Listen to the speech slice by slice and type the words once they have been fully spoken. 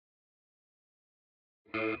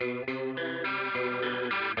I'm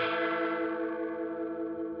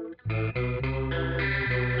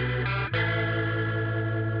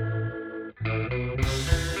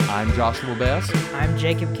Joshua Best. I'm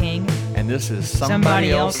Jacob King. And this is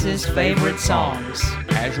Somebody Else's Favorite Songs.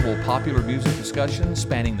 Casual popular music discussion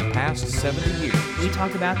spanning the past 70 years. We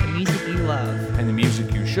talk about the music you love. And the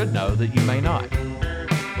music you should know that you may not.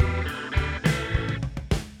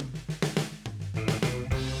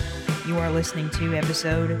 You are listening to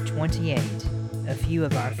episode 28, A Few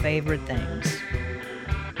of Our Favorite Things.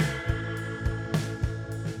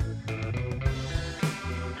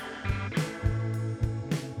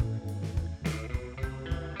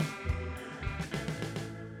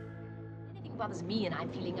 Bothers me and I'm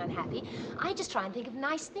feeling unhappy, I just try and think of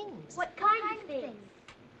nice things. What kind of things?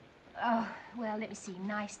 Oh, well, let me see.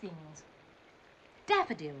 Nice things.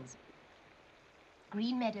 Daffodils.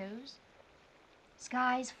 Green meadows.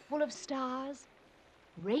 Skies full of stars.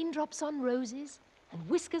 Raindrops on roses and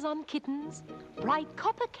whiskers on kittens. Bright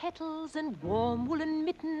copper kettles and warm woolen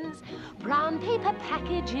mittens. Brown paper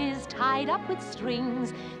packages tied up with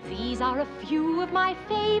strings. These are a few of my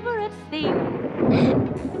favorite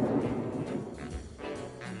things.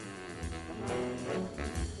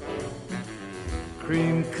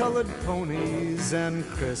 Cream-colored ponies and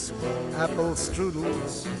crisp apple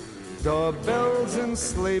strudels, doorbells and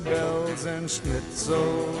sleigh bells and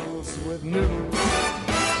schnitzels with noodles,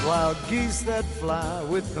 wild geese that fly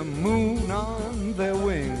with the moon on their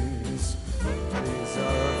wings. These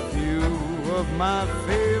are a few of my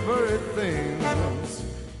favorite things.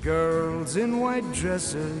 Girls in white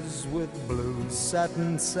dresses with blue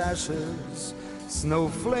satin sashes,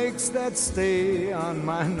 snowflakes that stay on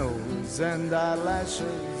my nose and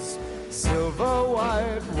eyelashes, silver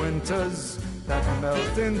white winters that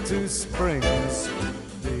melt into springs.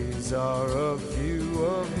 These are a few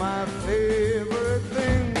of my favorite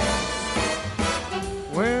things.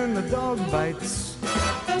 When the dog bites,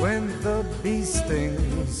 when the bee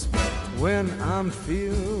stings, when I'm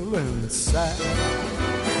feeling sad,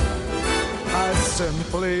 I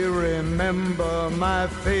simply remember my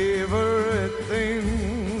favorite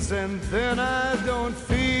things, and then I don't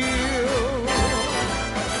feel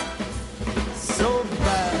so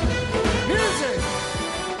bad. Music!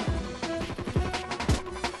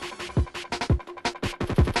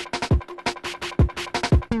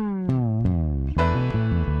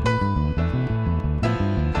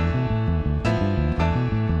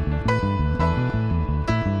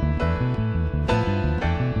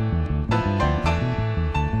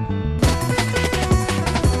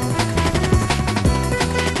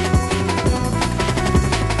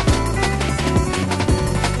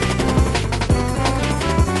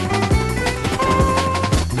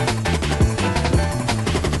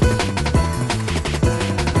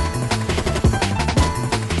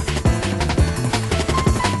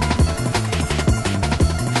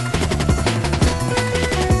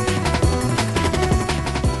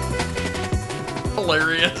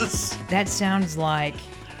 Hilarious. That sounds like,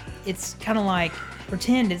 it's kind of like,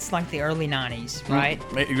 pretend it's like the early 90s, right?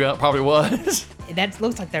 Yeah, probably was. That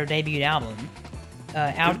looks like their debut album.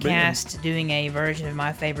 Outkast doing a version of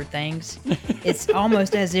My Favorite Things. It's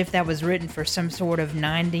almost as if that was written for some sort of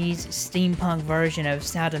 90s steampunk version of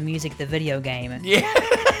Sound of Music, the video game. Yeah.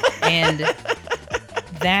 And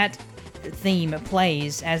that theme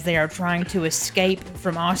plays as they are trying to escape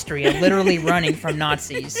from Austria, literally running from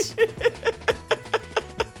Nazis.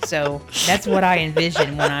 So that's what I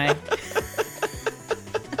envision when I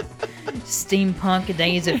steampunk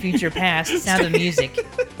Days of Future Past, Sound of Music,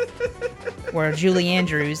 where Julie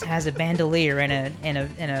Andrews has a bandolier and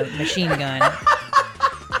a machine gun.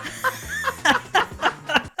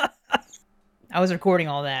 I was recording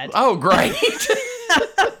all that. Oh, great.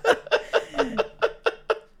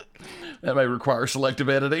 That may require selective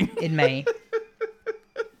editing. It may.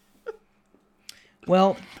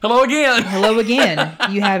 Well, Hello again. Hello again.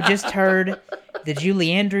 You have just heard the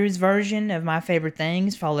Julie Andrews version of My Favorite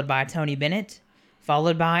Things, followed by Tony Bennett,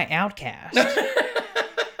 followed by Outkast.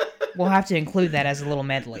 We'll have to include that as a little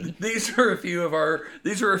medley. These are a few of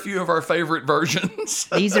our favorite versions.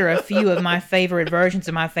 These are a few of my favorite versions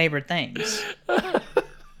of My Favorite Things.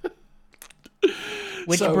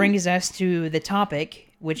 Which brings us to the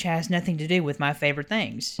topic, which has nothing to do with My Favorite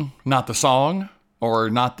Things. Not the song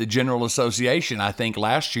or not the general association. I think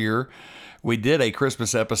last year we did a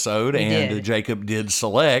Christmas episode and Jacob did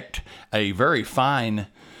select a very fine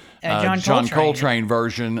John Coltrane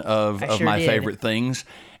version of My Favorite Things.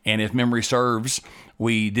 And if memory serves,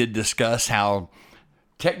 we did discuss how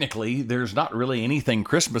technically there's not really anything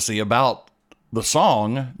Christmassy about the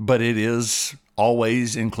song, but it is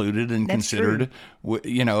always included and considered,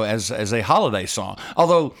 as a holiday song.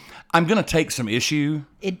 Although I'm going to take some issue.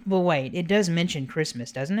 Wait, it does mention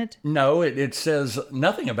Christmas, doesn't it? No, it says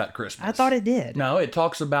nothing about Christmas. I thought it did. No, it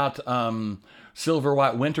talks about silver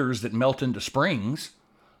white winters that melt into springs,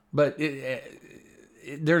 but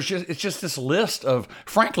it's just this list of,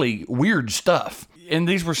 frankly, weird stuff. And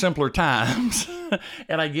these were simpler times.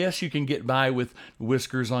 And I guess you can get by with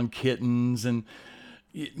whiskers on kittens and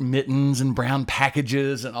mittens and brown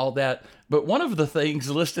packages and all that. But one of the things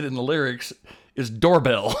listed in the lyrics is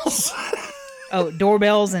doorbells. Oh,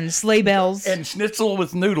 doorbells and sleigh bells. And schnitzel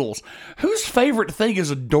with noodles. Whose favorite thing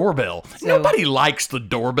is a doorbell? Nobody likes the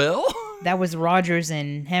doorbell. That was Rogers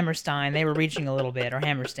and Hammerstein. They were reaching a little bit, or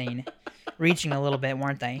Hammerstein. Reaching a little bit,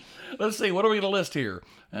 weren't they? Let's see, what are we going to list here?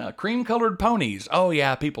 Cream-colored ponies. Oh,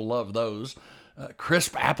 yeah, people love those.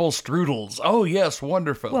 Crisp apple strudels. Oh, yes,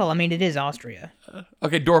 wonderful. Well, I mean, it is Austria.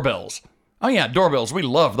 Okay, doorbells. Oh, yeah, doorbells. We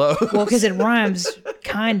love those. Well, because it rhymes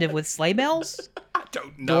kind of with sleigh bells. I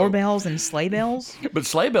don't know. Doorbells and sleigh bells. But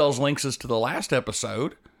sleigh bells links us to the last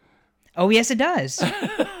episode. Oh, yes, it does.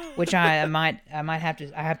 Which I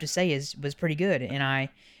have to say was pretty good. And I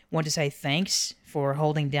want to say thanks for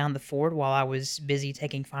holding down the fort while I was busy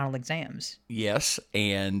taking final exams. Yes,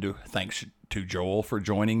 and thanks to Joel for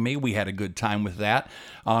joining me. We had a good time with that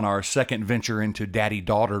on our second venture into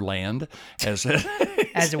daddy-daughter land, as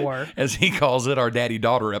it were, as he calls it, our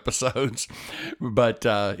daddy-daughter episodes. But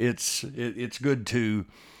it's good to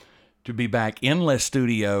be back in Les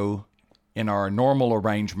Studio in our normal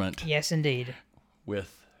arrangement. Yes, indeed.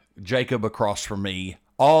 With Jacob across from me.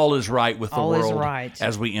 All is right with the world right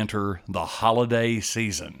as we enter the holiday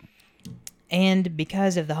season. And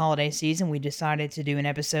because of the holiday season, we decided to do an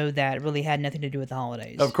episode that really had nothing to do with the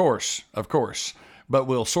holidays. Of course. But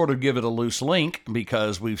we'll sort of give it a loose link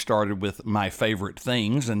because we've started with my favorite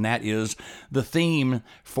things, and that is the theme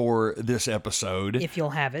for this episode. If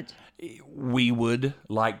you'll have it. We would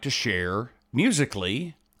like to share,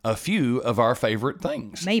 musically, a few of our favorite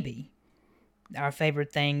things. Maybe. Our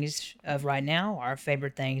favorite things of right now, our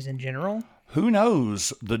favorite things in general. Who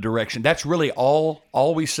knows the direction? That's really all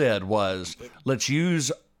we said was, let's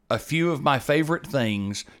use a few of my favorite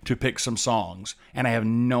things to pick some songs. And I have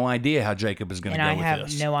no idea how Jacob is going to go with this. And I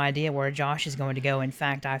have no idea where Josh is going to go. In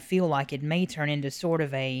fact, I feel like it may turn into sort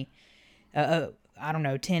of I don't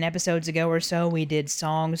know, 10 episodes ago or so, we did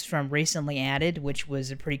songs from Recently Added, which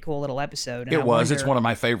was a pretty cool little episode. And It's one of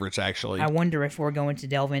my favorites, actually. I wonder if we're going to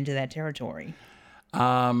delve into that territory.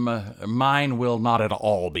 Mine will not at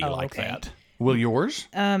all be like that. Will yours?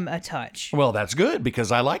 A touch. Well, that's good,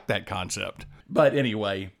 because I like that concept. But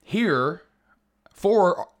anyway, here,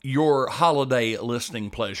 for your holiday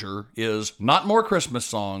listening pleasure, is not more Christmas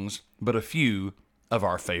songs, but a few of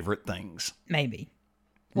our favorite things. Maybe.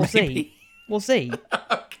 We'll see. We'll see.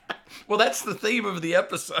 Okay. Well, that's the theme of the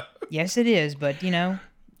episode. Yes, it is. But,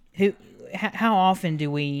 how often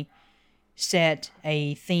do we set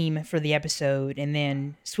a theme for the episode and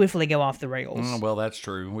then swiftly go off the rails? Well, that's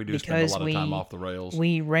true. We do spend a lot of time off the rails.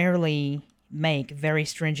 We rarely make very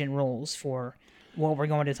stringent rules for what we're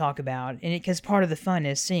going to talk about. And because part of the fun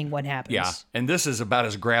is seeing what happens. Yeah, and this is about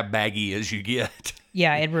as grab baggy as you get.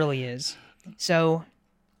 Yeah, it really is. So,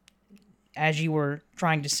 as you were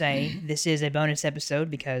trying to say, this is a bonus episode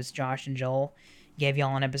because Josh and Joel gave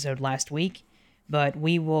y'all an episode last week, but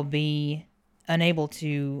we will be unable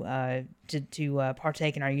to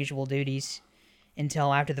partake in our usual duties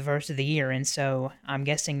until after the first of the year, and so I'm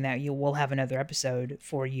guessing that we'll have another episode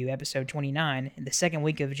for you, episode 29, in the second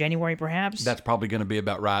week of January, perhaps? That's probably going to be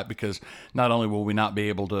about right, because not only will we not be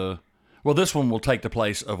able to... Well, this one will take the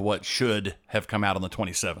place of what should have come out on the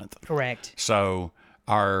 27th. Correct. So...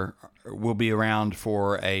 we'll be around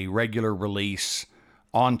for a regular release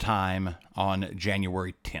on time on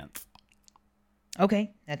January 10th.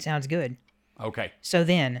 Okay, that sounds good. Okay. So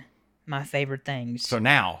then, my favorite things. So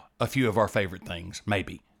now, a few of our favorite things,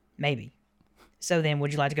 maybe. Maybe. So then,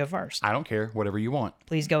 would you like to go first? I don't care, whatever you want.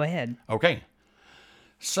 Please go ahead. Okay.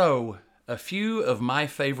 So, a few of my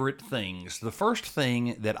favorite things. The first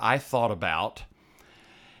thing that I thought about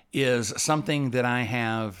is something that I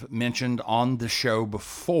have mentioned on the show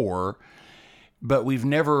before, but we've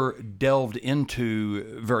never delved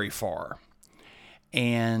into very far.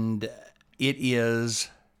 And it is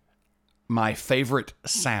my favorite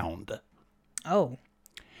sound. Oh.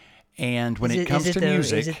 And when it comes to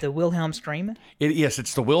music... Is it the Wilhelm scream? Yes,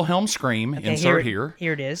 it's the Wilhelm scream. Okay, insert here.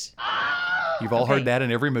 Here it is. You've all heard that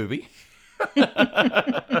in every movie.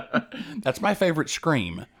 That's my favorite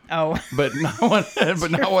scream. Oh, but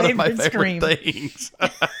not one of my favorite things.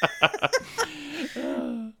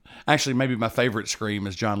 Actually, maybe my favorite scream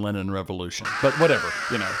is John Lennon Revolution. But whatever,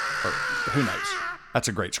 you know, or who knows? That's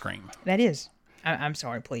a great scream. That is. I'm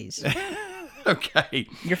sorry, please. Okay.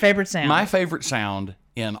 Your favorite sound? My favorite sound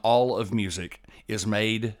in all of music is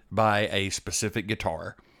made by a specific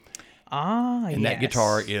guitar. And that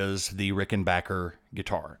guitar is the Rickenbacker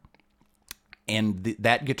guitar. And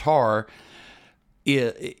that guitar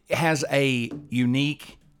it has a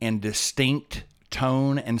unique and distinct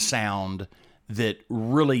tone and sound that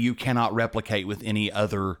really you cannot replicate with any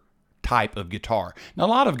other type of guitar. Now, a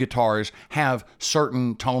lot of guitars have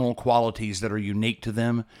certain tonal qualities that are unique to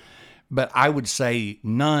them, but I would say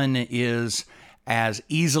none is as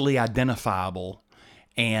easily identifiable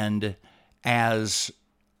and as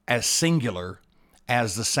singular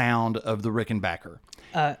as the sound of the Rickenbacker.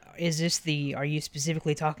 Are you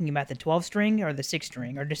specifically talking about the 12-string or the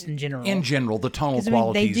 6-string, or just in general? In general, the tonal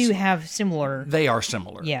qualities. They do have similar. They are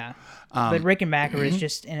similar. Yeah. But Rickenbacker is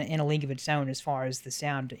just in a league of its own as far as the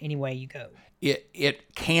sound, any way you go.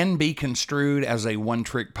 It can be construed as a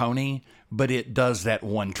one-trick pony, but it does that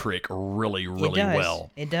one trick really, really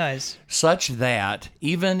well. It does. Such that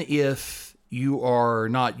even if you are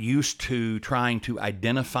not used to trying to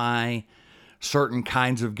identify certain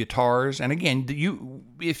kinds of guitars, and again,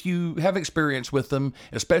 if you have experience with them,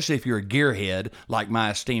 especially if you're a gearhead like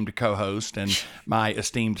my esteemed co-host and my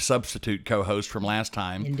esteemed substitute co-host from last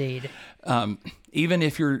time. Indeed. Even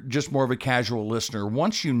if you're just more of a casual listener,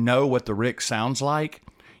 once you know what the Rick sounds like,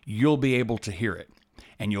 you'll be able to hear it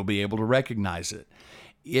and you'll be able to recognize it.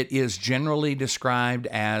 It is generally described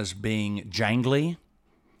as being jangly.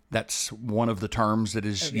 That's one of the terms that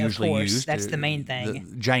is usually used. That's the main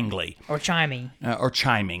thing. Jangly. Or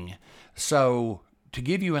chiming. So, to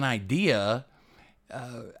give you an idea,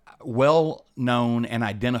 well-known and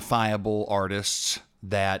identifiable artists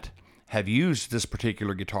that have used this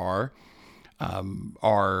particular guitar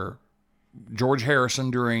are George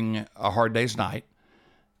Harrison during A Hard Day's Night,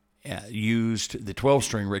 used the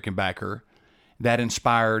 12-string Rickenbacker. That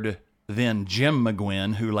inspired then Jim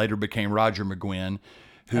McGuinn, who later became Roger McGuinn,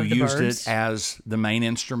 who used it as the main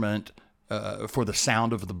instrument for the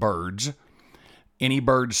sound of the Byrds. Any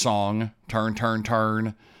Byrds song, Turn, Turn,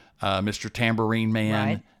 Turn, Mr. Tambourine Man,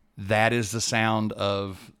 right. That is the sound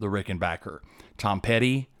of the Rickenbacker. Tom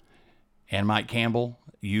Petty and Mike Campbell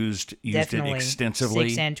used it extensively.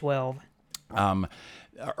 6 and 12.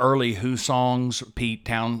 Early Who songs, Pete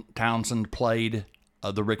Townsend played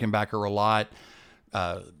the Rickenbacker a lot.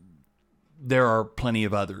 There are plenty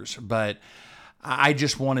of others, but I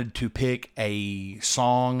just wanted to pick a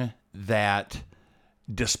song that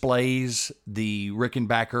displays the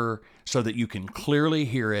Rickenbacker so that you can clearly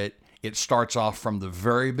hear it. It starts off from the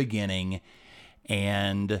very beginning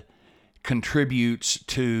and contributes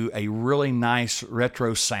to a really nice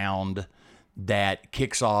retro sound that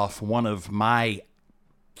kicks off one of my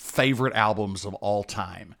favorite albums of all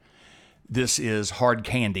time. This is Hard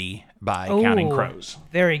Candy by Counting Crows.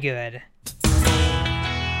 Very good.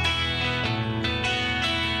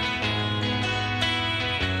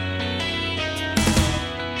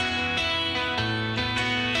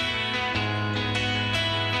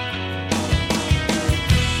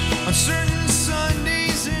 On certain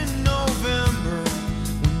Sundays in November,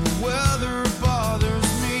 when the weather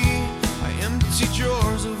bothers me, I empty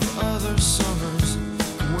drawers of other summers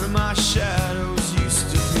where my shadows used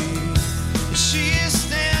to be. She is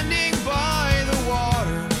standing by the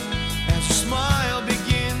water as her smile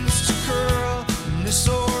begins to curl. In this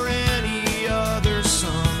or any other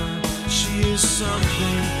summer, she is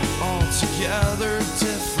something altogether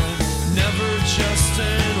different, never just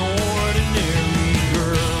an ordinary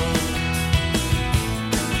girl.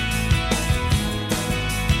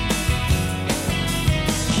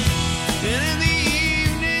 And in the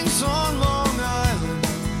evenings on Long Island,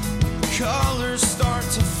 when the colors start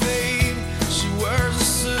to fade, she wears a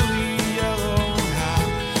silly yellow hat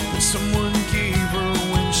that someone gave her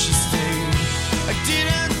when she stayed. I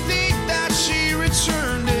didn't think that she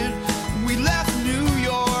returned it. We left New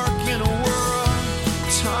York in a whirl.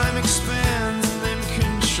 Time expands and then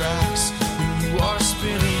contracts when you are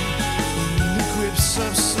spinning in the grips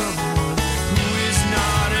of someone who is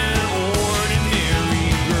not an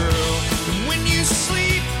ordinary girl. And when you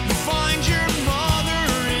sleep, you find your mother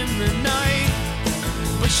in the night,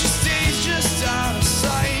 but she stays just out of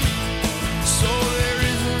sight. So there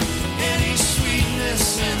isn't any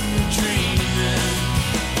sweetness in the dreaming.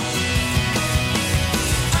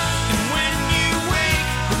 And when you wake,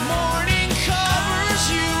 the morning covers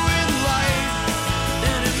you in light,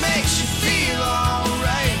 and it makes you feel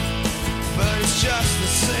alright. But it's just the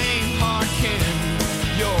same hard candy,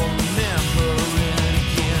 you'll remember it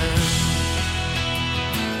again.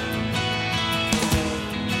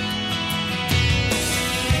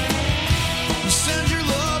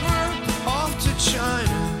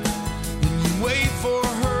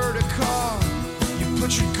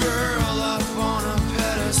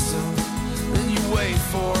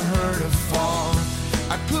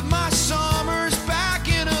 my summers back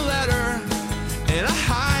in a letter, and I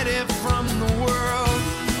hide it from the world.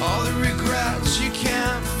 All the regrets you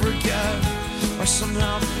can't forget are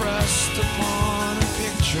somehow pressed upon a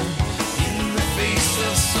picture in the face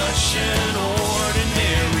of such an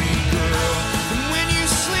ordinary girl. And when you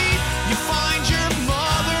sleep, you find your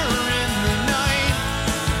mother in the night,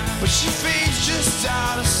 but she fades just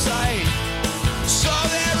out of sight. So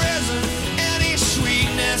there isn't any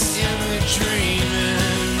sweetness in the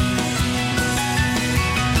dreaming.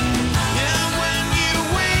 And when you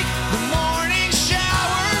wake, the morning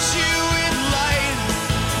showers you in light,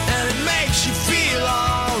 and it makes you feel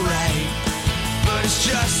alright. But it's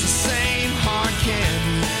just the same hard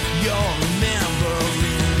candy you're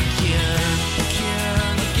remembering again, again,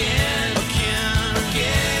 again, again,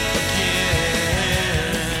 again, again.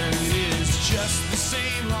 It's just the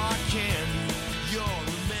same hard candy you're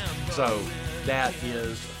remembering. So that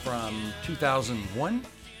is from 2001.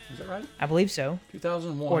 Is that right? I believe so.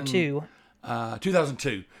 2001 Or 2.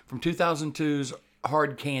 2002. From 2002's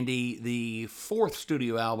Hard Candy, the fourth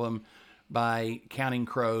studio album by Counting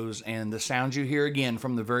Crows, and the sound you hear again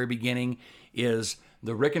from the very beginning is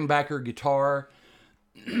the Rickenbacker guitar,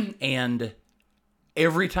 and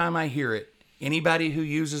every time I hear it, anybody who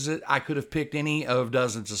uses it, I could have picked any of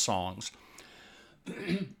dozens of songs.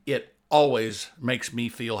 It always makes me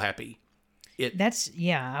feel happy.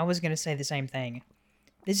 I was going to say the same thing.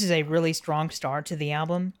 This is a really strong start to the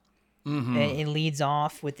album. Mm-hmm. It leads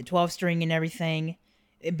off with the 12-string and everything,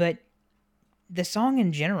 but the song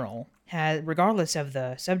in general has, regardless of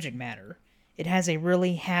the subject matter, it has a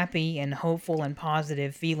really happy and hopeful and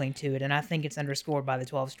positive feeling to it, and I think it's underscored by the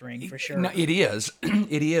 12-string for sure. No, it is.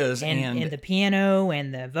 It is. And the piano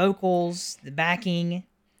and the vocals, the backing.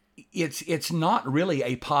 It's not really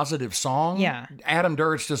a positive song. Yeah. Adam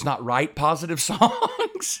Duritz does not write positive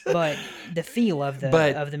songs. But the feel of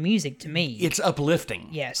the music to me, it's uplifting.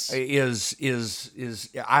 Yes. Is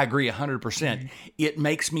I agree 100%. Mm-hmm. It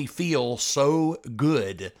makes me feel so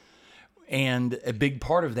good. And a big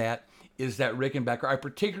part of that is that Rickenbacker. I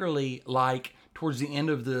particularly like towards the end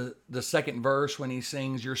of the second verse when he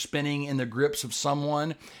sings, "You're spinning in the grips of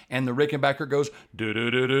someone," and the Rickenbacker goes,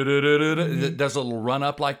 does a little run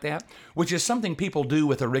up like that, which is something people do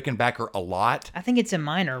with a Rickenbacker a lot. I think it's a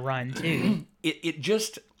minor run too.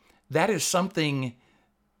 That is something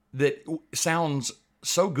that sounds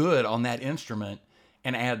so good on that instrument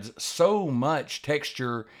and adds so much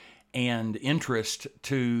texture and interest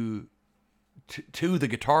to the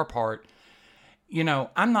guitar part. You know,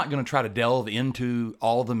 I'm not going to try to delve into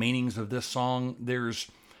all the meanings of this song.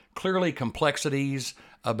 There's clearly complexities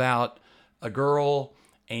about a girl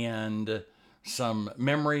and some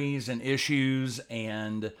memories and issues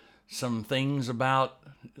and some things about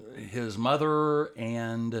his mother,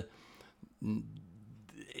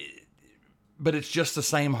 but it's just the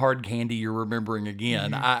same hard candy you're remembering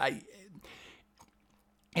again. Mm-hmm.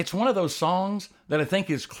 It's one of those songs that I think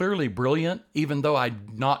is clearly brilliant, even though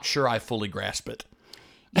I'm not sure I fully grasp it.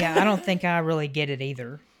 Yeah, I don't think I really get it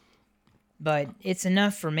either. But it's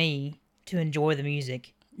enough for me to enjoy the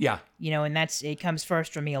music. Yeah. You know, and it comes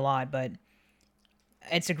first for me a lot, but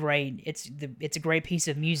it's a great piece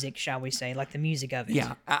of music, shall we say, like the music of it.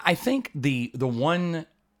 Yeah. I think the one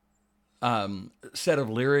set of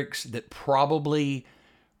lyrics that probably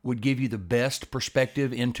would give you the best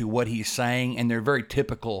perspective into what he's saying, and they're very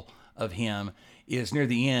typical of him, is near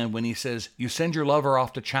the end when he says, "You send your lover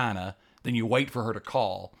off to China, then you wait for her to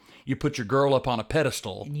call. You put your girl up on a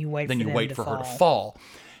pedestal, and you wait for her to fall."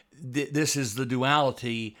 This is the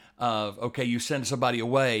duality of, okay, you send somebody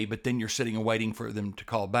away, but then you're sitting and waiting for them to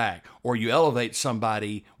call back, or you elevate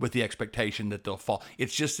somebody with the expectation that they'll fall.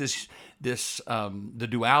 It's just the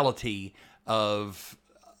duality of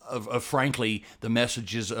frankly the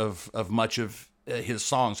messages of much of his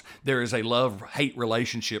songs. There is a love-hate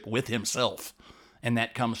relationship with himself, and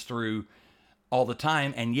that comes through all the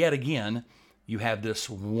time. And yet again, you have this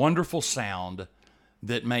wonderful sound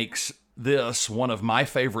that makes this one of my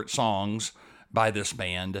favorite songs by this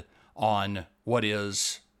band on what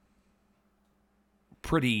is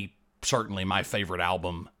pretty certainly my favorite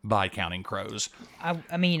album by Counting Crows.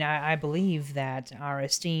 I mean, I believe that our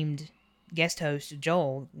esteemed guest host,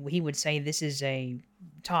 Joel, he would say this is a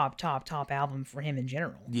top album for him in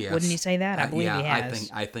general. Yes. Wouldn't he say that? I believe he has.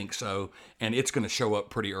 I think so. And it's going to show up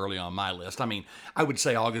pretty early on my list. I mean, I would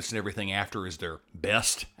say August and Everything After is their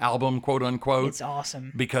best album, quote unquote. It's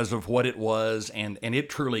awesome. Because of what it was, and it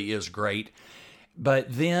truly is great. But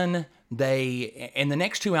then the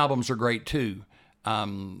next two albums are great too.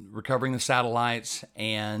 Recovering the Satellites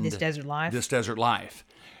and This Desert Life.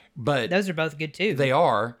 But those are both good too. They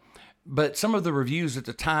are. But some of the reviews at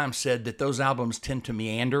the time said that those albums tend to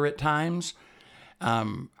meander at times.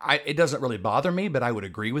 It doesn't really bother me, but I would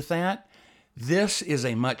agree with that. This is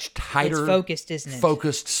a much tighter, it's focused, isn't it?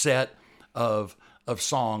 Focused set of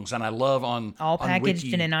songs, and I love on packaged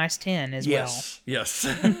Wiki, in a nice tin as well. Yes.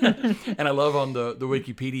 And I love on the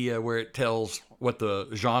Wikipedia where it tells what the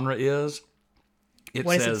genre is.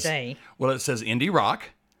 What does it say? Well, it says indie rock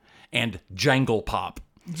and jangle pop.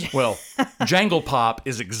 Well, jangle pop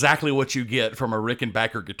is exactly what you get from a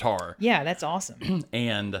Rickenbacker guitar. Yeah, that's awesome.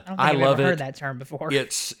 And I don't think I've I've ever heard that term before.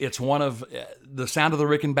 It's one of the sound of the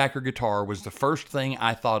Rickenbacker guitar was the first thing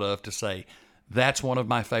I thought of to say that's one of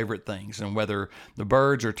my favorite things. And whether the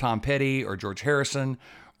Byrds or Tom Petty or George Harrison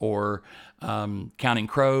or Counting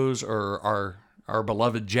Crows or our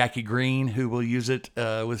beloved Jackie Green, who will use it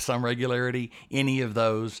with some regularity, any of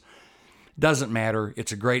those, doesn't matter.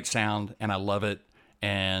 It's a great sound, and I love it.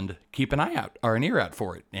 And keep an eye out or an ear out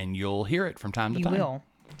for it, and you'll hear it from time to time. You will.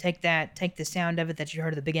 Take the sound of it that you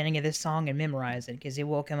heard at the beginning of this song and memorize it, because it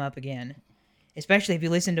will come up again. Especially if you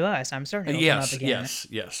listen to us, I'm certain it'll come up again.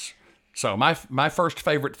 Yes. So my first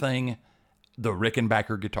favorite thing, the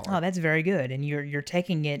Rickenbacker guitar. Oh, that's very good, and you're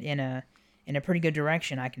taking it in a pretty good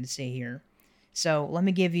direction, I can see here. So let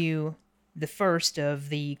me give you the first of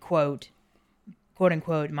the quote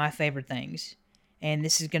unquote my favorite things, and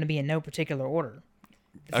this is going to be in no particular order.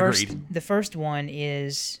 Agreed. The first one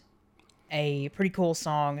is a pretty cool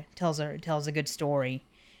song, tells a good story,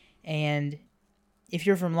 and if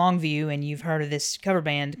you're from Longview and you've heard of this cover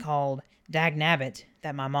band called Dag Nabbit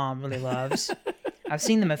that my mom really loves, I've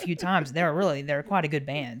seen them a few times. They're quite a good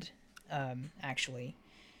band, actually,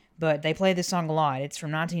 but they play this song a lot. It's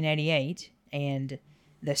from 1988, and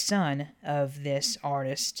the son of this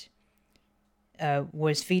artist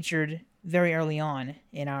was featured very early on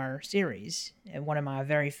in our series. One of my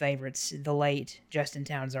very favorites, the late Justin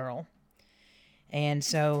Townes Earle. And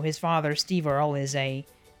so his father, Steve Earle, is a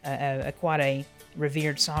quite a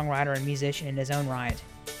revered songwriter and musician in his own right.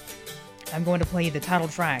 I'm going to play you the title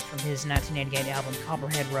track from his 1988 album,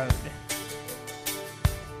 Copperhead Road.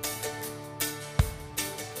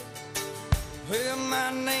 Well,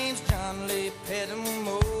 my name's John Lee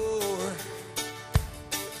Pettimore.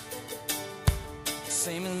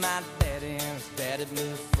 Same as my daddy and his daddy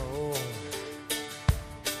before.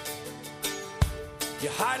 You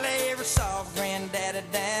hardly ever saw Granddaddy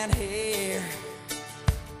down here.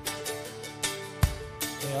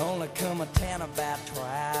 They only come to town about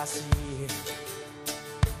twice a year.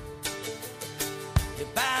 You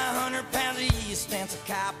buy 100 pounds of yeast and some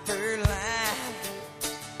copper line.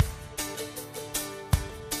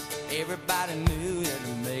 Everybody knew that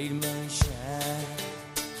it made moonshine.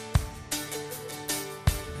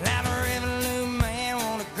 Now the revenue man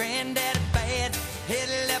wanted Granddaddy bad.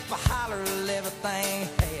 Headed up a holler of everything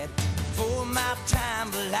he had. Before my time,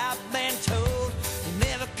 but I've been told you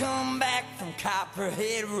never come back from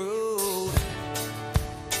Copperhead Road.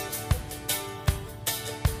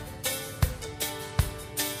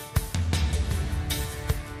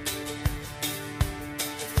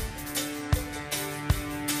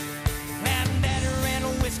 Now Daddy ran a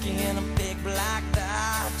whiskey in a big black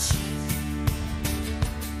Dodge.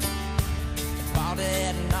 Bought it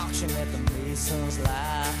at an auction at the Mason's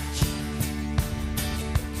Lodge.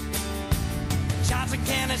 Johnson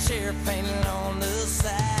County Sheriff painted on the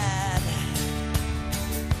side.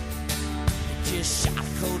 Just shot a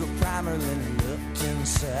coat of primer, then looked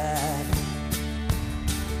inside.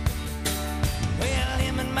 Well,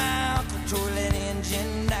 him and my uncle tore that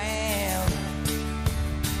engine down.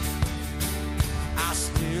 I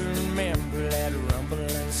still remember that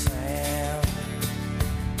rumbling sound.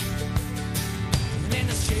 Then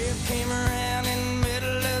the sheriff came around in the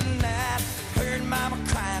middle of the night. Heard Mama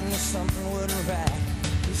crying that something wasn't right.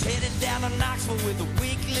 He's headed down to Knoxville with a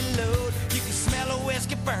weekly load. You can smell a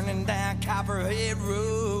whiskey burning down Copperhead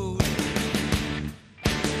Road.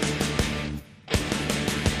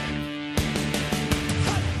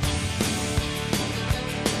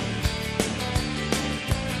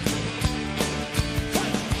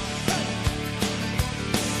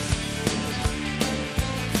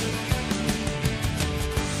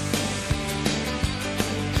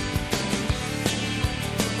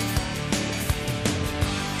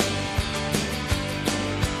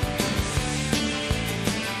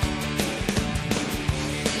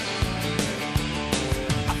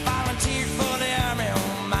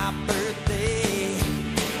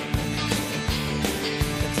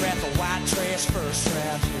 First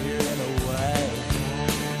round here in a way.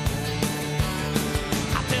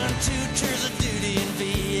 I've done 2 tours of duty in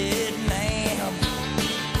Vietnam.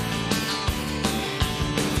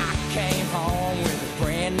 I came home with a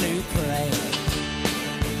brand new plan.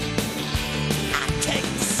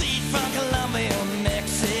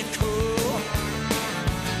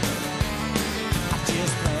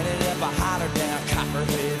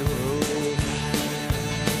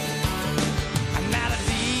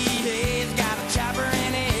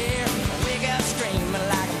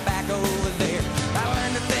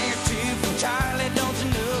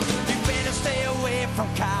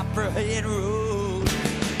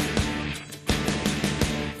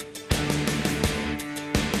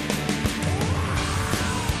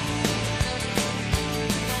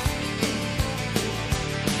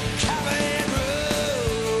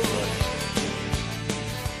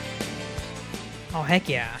 heck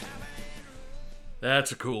yeah.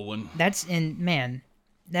 That's a cool one. Man,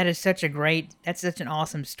 that is such an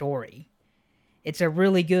awesome story. It's a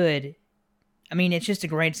really good, it's just a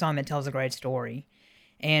great song that tells a great story.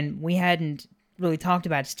 And we hadn't really talked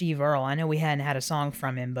about Steve Earle. I know we hadn't had a song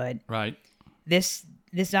from him, but right. This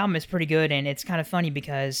album is pretty good, and it's kind of funny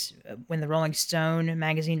because when the Rolling Stone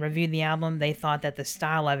magazine reviewed the album, they thought that the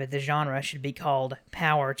style of it, the genre, should be called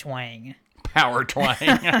power twang. Power twang.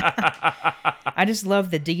 I just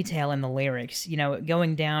love the detail in the lyrics,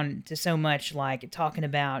 going down to so much like talking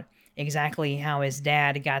about exactly how his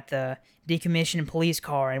dad got the decommissioned police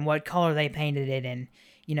car and what color they painted it, and,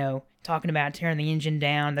 talking about tearing the engine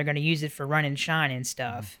down, they're going to use it for run and shine and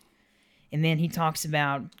stuff. And then he talks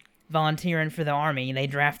about volunteering for the army. They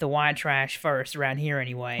draft the white trash first around here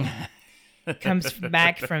anyway. Comes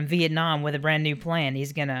back from Vietnam with a brand new plan.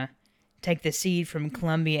 He's gonna take the seed from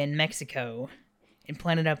Colombia and Mexico and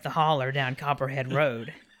plant it up the holler down Copperhead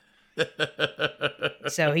Road.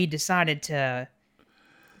 So he decided to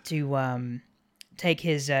take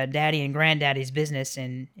his daddy and granddaddy's business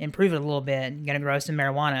and improve it a little bit. Gonna grow some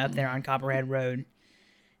marijuana up there on Copperhead Road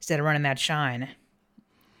instead of running that shine.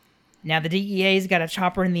 Now the DEA's got a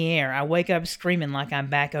chopper in the air. I wake up screaming like I'm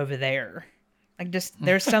back over there.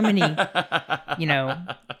 There's so many, I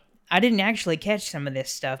didn't actually catch some of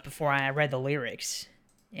this stuff before I read the lyrics.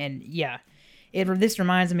 And yeah, this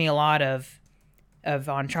reminds me a lot of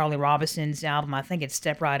on Charlie Robinson's album, I think it's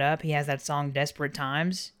Step Right Up. He has that song Desperate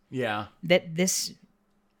Times. Yeah. That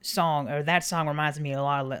song reminds me a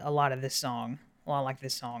lot of this song. A lot like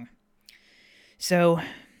this song. So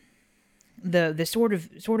the sort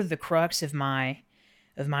of the crux of my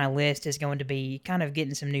list is going to be kind of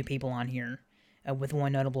getting some new people on here, with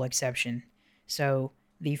one notable exception. So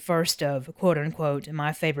the first of quote unquote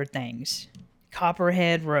my favorite things,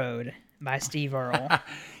 Copperhead Road by Steve Earle.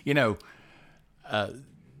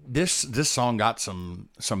 This song got some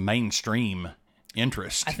mainstream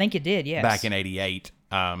interest. I think it did, yes. Back in '88,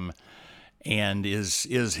 and is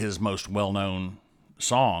his most well-known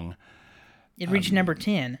song. It reached number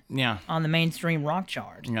 10. Yeah. On the mainstream rock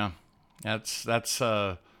chart. Yeah, that's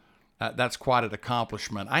quite an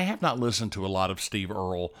accomplishment. I have not listened to a lot of Steve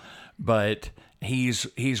Earle, but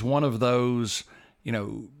he's one of those,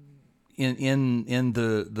 in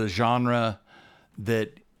the genre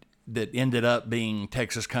that ended up being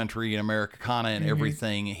Texas country and Americana and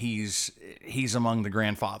everything. He's among the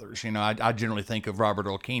grandfathers. I generally think of Robert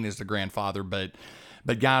Earl Keen as the grandfather, but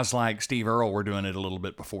guys like Steve Earle were doing it a little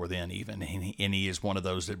bit before then even, and he is one of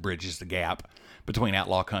those that bridges the gap between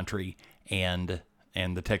outlaw country and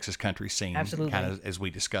the Texas country scene. Absolutely. Kind of as we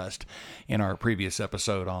discussed in our previous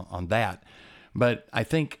episode on that. But I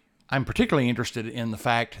think I'm particularly interested in the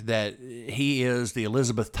fact that he is the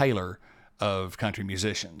Elizabeth Taylor of country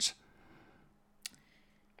musicians.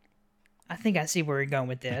 I think I see where you're going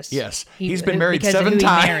with this. Yes. He's been married 7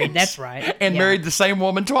 times. Married, that's right. And married the same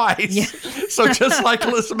woman twice. Yeah. So just like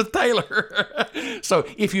Elizabeth Taylor. So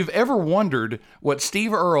if you've ever wondered what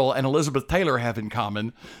Steve Earle and Elizabeth Taylor have in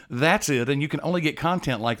common, that's it. And you can only get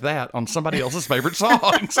content like that on somebody else's favorite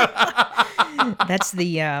songs. That's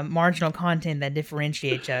the marginal content that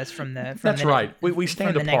differentiates us from the That's right. We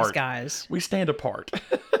stand apart. The next guys. We stand apart.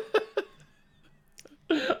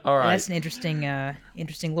 All right. That's an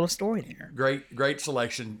interesting little story there. Great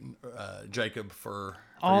selection, Jacob, for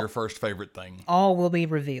your first favorite thing. All will be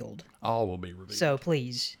revealed. All will be revealed. So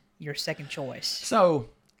please, your second choice. So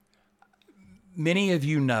many of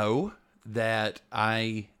you know that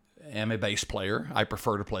I am a bass player. I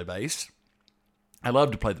prefer to play bass. I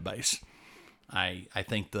love to play the bass. I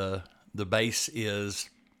think the bass is,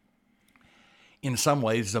 in some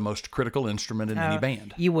ways, the most critical instrument in any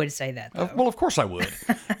band. You would say that, though. Well, of course I would.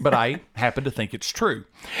 But I happen to think it's true.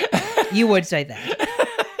 You would say that.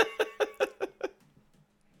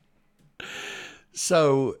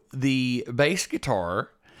 So the bass guitar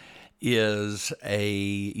is a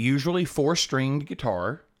usually 4-stringed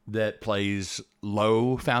guitar that plays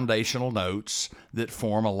low foundational notes that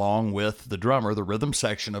form along with the drummer, the rhythm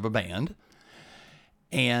section of a band.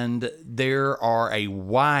 And there are a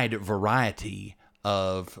wide variety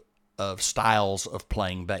of styles of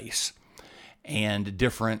playing bass. And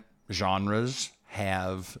different genres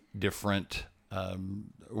have different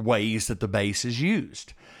ways that the bass is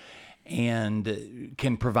used and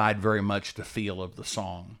can provide very much the feel of the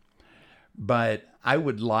song. But I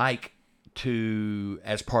would like to,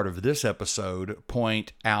 as part of this episode,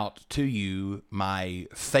 point out to you my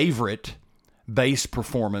favorite bass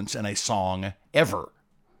performance in a song ever.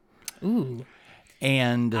 Ooh.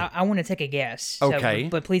 And I want to take a guess. Okay. So,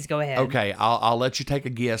 but please go ahead. Okay, I'll let you take a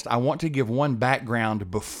guess. I want to give one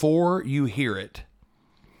background before you hear it,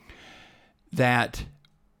 that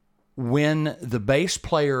when the bass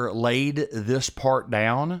player laid this part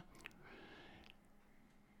down,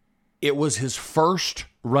 it was his first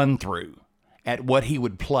run through at what he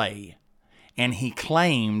would play. And he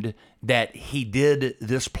claimed that he did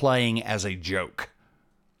this playing as a joke.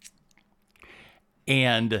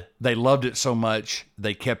 And they loved it so much,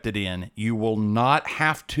 they kept it in. You will not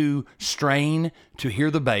have to strain to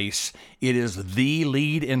hear the bass. It is the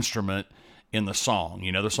lead instrument in the song.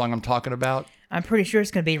 You know the song I'm talking about? I'm pretty sure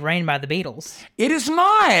it's going to be Rain by the Beatles. It is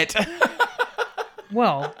not!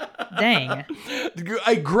 Well, dang.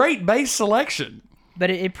 A great bass selection. But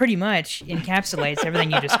it pretty much encapsulates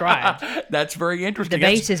everything you described. That's very interesting. The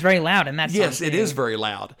bass is very loud in that song. Yes, it is very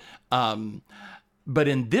loud. But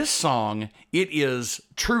in this song, it is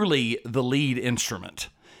truly the lead instrument.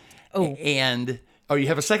 Oh. And, you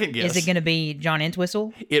have a second guess. Is it going to be John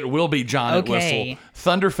Entwistle? It will be John Entwistle.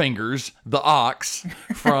 Thunderfingers, the Ox,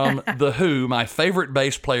 from The Who, my favorite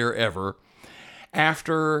bass player ever.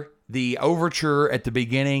 After the overture at the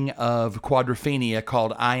beginning of Quadrophenia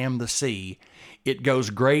called I Am the Sea, it goes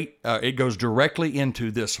directly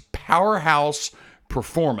into this powerhouse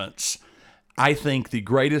performance. I think the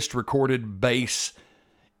greatest recorded bass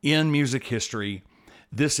in music history.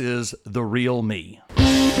 This is The Real Me.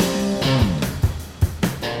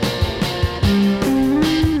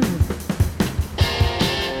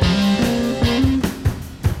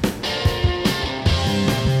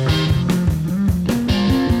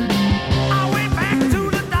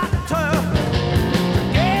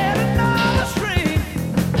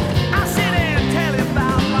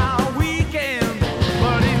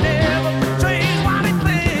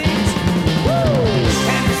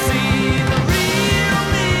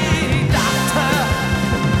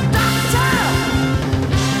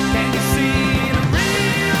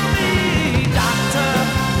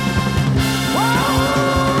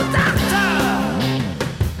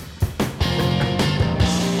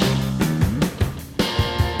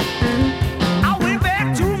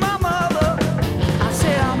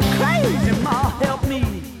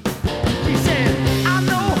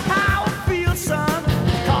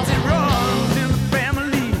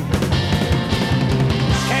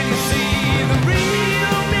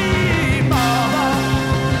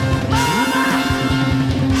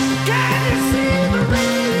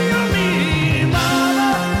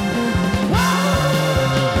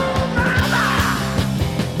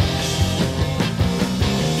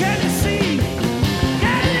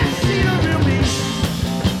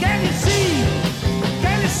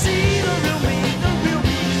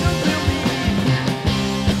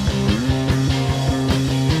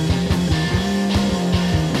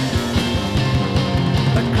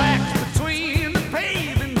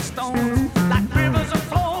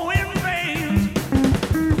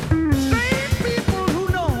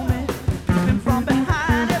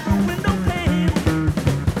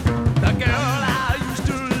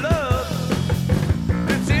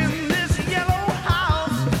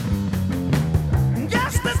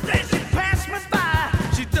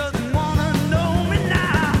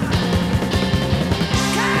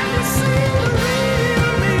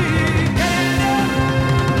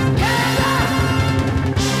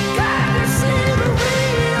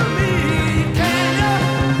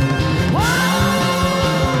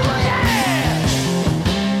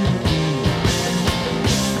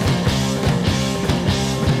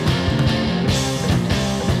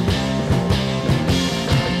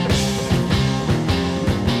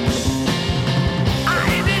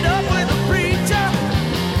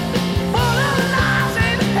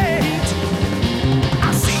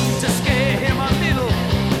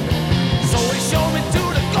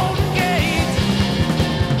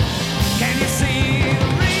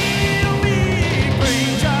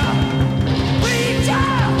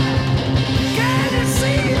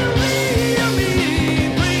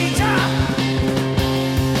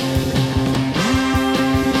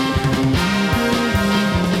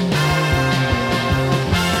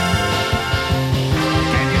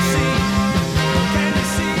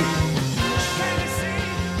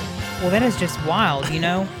 That is just wild, you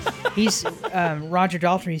know? He's Roger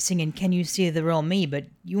Daltrey singing "Can You See the Real Me," but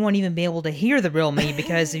you won't even be able to hear the real me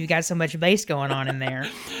because you got so much bass going on in there.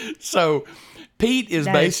 So Pete is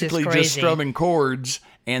basically just strumming chords,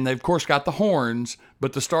 and they've of course got the horns,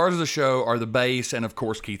 but the stars of the show are the bass and of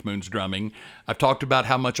course Keith Moon's drumming. I've talked about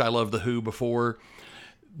how much I love The Who before.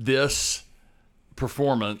 This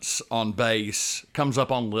performance on bass comes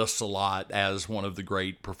up on lists a lot as one of the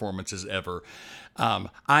great performances ever.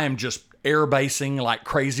 I am just air bassing like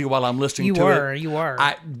crazy while I'm listening to it. You were.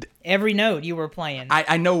 Every note you were playing.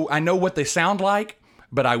 I know what they sound like,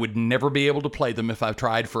 but I would never be able to play them if I've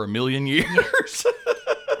tried for a million years.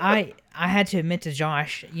 I had to admit to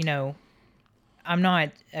Josh, I'm not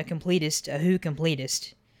a completist, a Who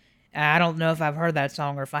completist. I don't know if I've heard that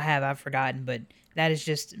song, or if I have, I've forgotten, but that is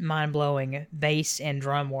just mind-blowing bass and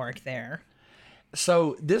drum work there.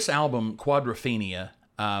 So this album, Quadrophenia,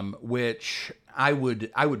 which I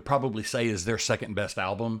would probably say is their second best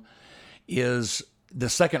album, is the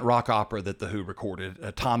second rock opera that The Who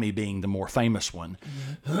recorded, Tommy being the more famous one,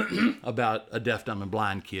 about a deaf, dumb, and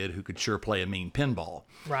blind kid who could sure play a mean pinball.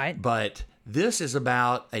 Right. But this is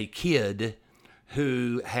about a kid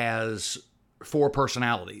who has 4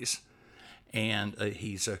 personalities, and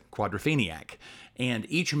he's a quadropheniac. And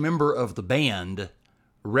each member of the band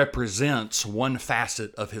represents one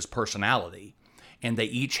facet of his personality. And they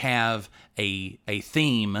each have a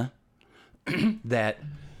theme that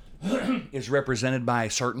is represented by a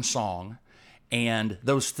certain song, and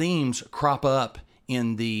those themes crop up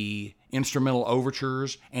in the instrumental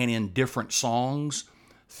overtures and in different songs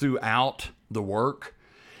throughout the work.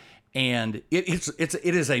 And it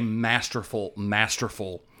is a masterful.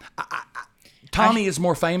 Tommy is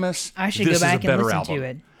more famous. I should go back and listen to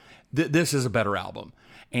it. This is a better album,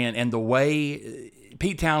 and the way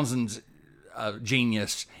Pete Townshend's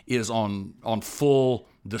genius is on full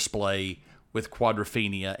display with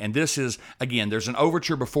Quadrophenia. And this is, again, there's an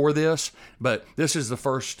overture before this, but this is the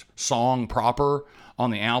first song proper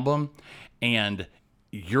on the album, and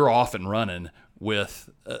you're off and running with,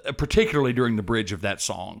 particularly during the bridge of that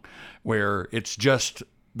song, where it's just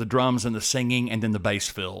the drums and the singing, and then the bass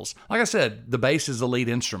fills. Like I said, the bass is the lead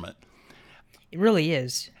instrument. It really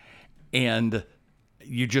is. And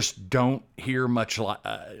you just don't hear much like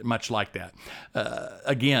that.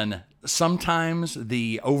 Again, sometimes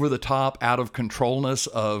the over-the-top, out-of-controlness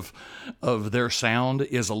of their sound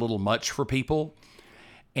is a little much for people,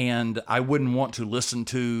 and I wouldn't want to listen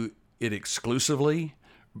to it exclusively,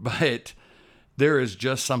 but there is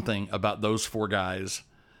just something about those 4 guys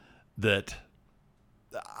that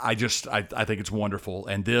I think it's wonderful,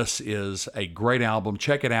 and this is a great album.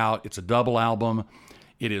 Check it out. It's a double album.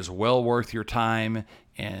 It is well worth your time,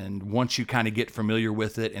 and once you kind of get familiar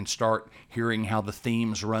with it and start hearing how the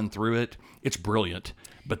themes run through it, it's brilliant.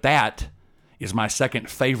 But that is my second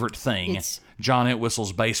favorite thing, John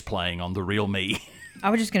Entwistle's bass playing on The Real Me.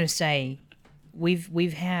 I was just going to say,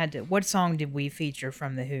 we've had, what song did we feature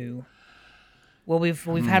from The Who? Well, we've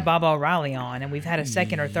had Baba O'Riley on, and we've had a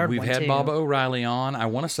second or third one, too. We've had Baba O'Riley on. I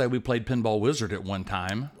want to say we played Pinball Wizard at one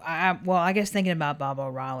time. I guess thinking about Baba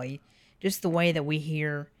O'Riley, just the way that we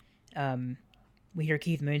hear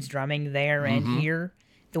Keith Moon's drumming there and here,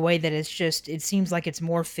 the way that it's just, it seems like it's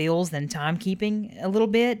more fills than timekeeping a little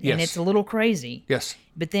bit, and it's a little crazy. Yes.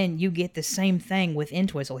 But then you get the same thing with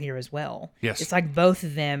Entwistle here as well. Yes. It's like both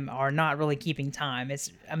of them are not really keeping time.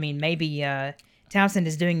 Maybe Townsend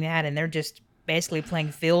is doing that, and they're just basically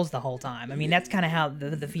playing fills the whole time. I mean, that's kind of how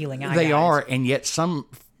the feeling I got. They are, and yet somehow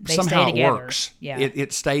it works. Yeah.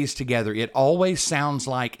 It stays together. It always sounds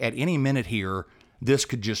like at any minute here, this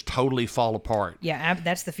could just totally fall apart. Yeah,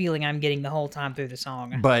 that's the feeling I'm getting the whole time through the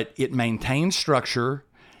song. But it maintains structure,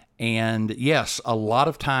 and yes, a lot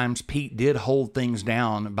of times Pete did hold things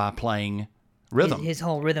down by playing rhythm. His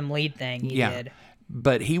whole rhythm lead thing, he did.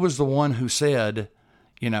 But he was the one who said,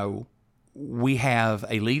 we have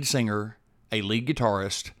a lead singer, a lead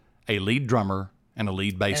guitarist, a lead drummer, and a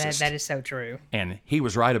lead bassist. That is so true. And he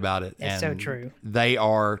was right about it. It's so true. They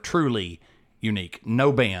are truly unique.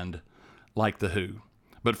 No band like The Who.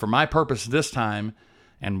 But for my purpose this time,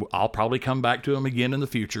 and I'll probably come back to them again in the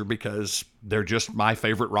future because they're just my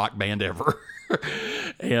favorite rock band ever.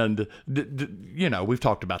 And, we've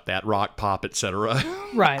talked about that, rock, pop, etc.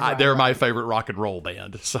 Right. They're my favorite rock and roll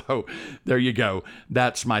band. So there you go.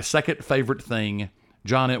 That's my second favorite thing,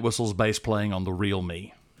 John Entwistle's bass playing on The Real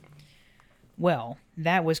Me. Well,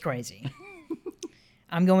 that was crazy.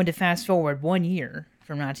 I'm going to fast forward 1 year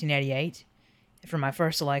from 1988, from my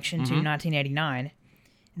first selection to 1989.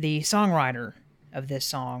 The songwriter of this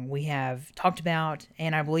song we have talked about,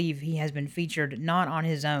 and I believe he has been featured not on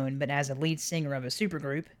his own, but as a lead singer of a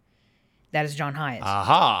supergroup. That is John Hiatt.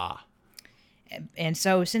 Aha! And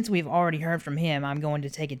so, since we've already heard from him, I'm going to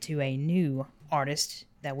take it to a new artist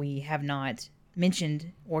that we have not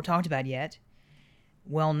mentioned or talked about yet,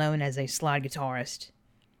 well known as a slide guitarist.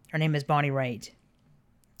 Her name is Bonnie Raitt.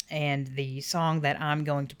 And the song that I'm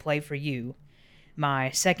going to play for you, my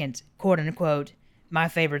second, quote-unquote, my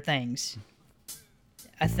favorite things,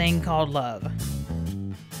 A Thing Called Love.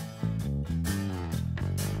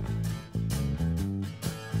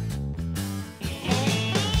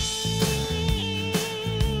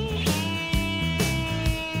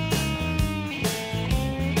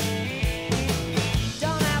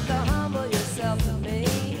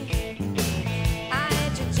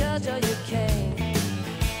 judge or your king.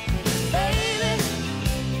 Baby,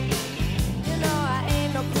 you know I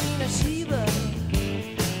ain't no Queen of Sheba.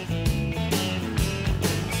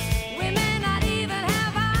 We may not even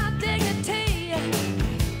have our dignity.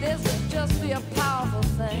 This will just be a powerful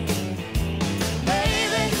thing.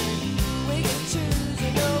 Baby, we can choose,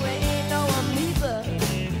 you know we ain't no amoeba.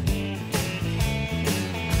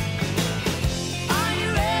 Are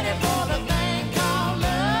you ready for the thing called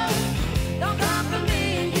love? Don't come from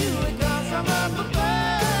me and you, it comes from up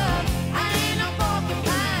above. I ain't no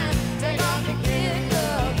porcupine, take off your kid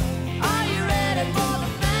glove. Are you ready for the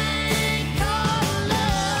thing called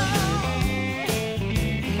love?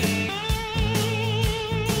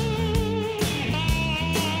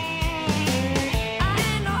 I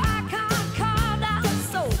ain't no icon carved out of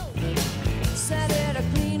soap, set here to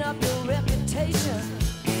clean up your reputation.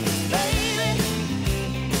 Baby,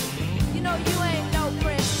 you know you ain't no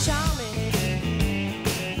Prince Charming.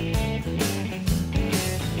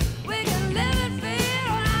 We can live and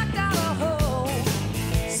feel knocked out of hole,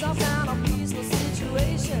 some kind of peaceful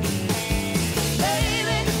situation.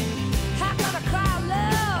 Baby, how can a cry of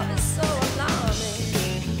love is so alarming?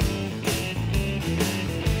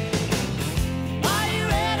 Are you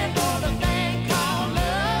ready for the thing called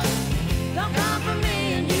love? Don't come from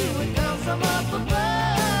me and you, it comes from up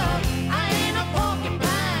above. I ain't a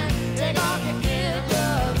porcupine, take off your kid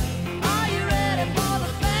glove. Are you ready for the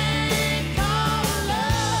thing called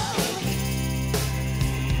love?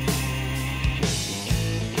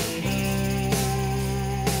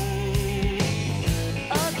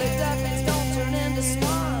 Ugly ducklings don't turn into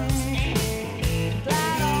swans.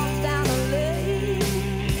 Glide off down the lane.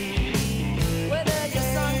 Whether your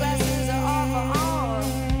sunglasses are off or on,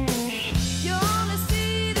 you only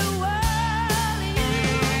see the world you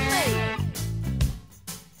made.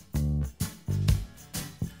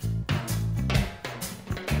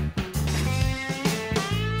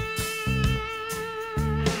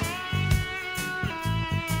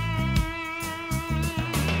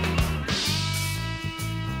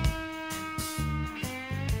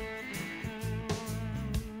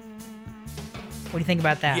 What do you think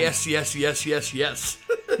about that? Yes, yes, yes, yes, yes.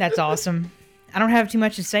 That's awesome. I don't have too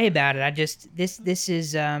much to say about it. I just this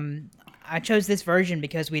is I chose this version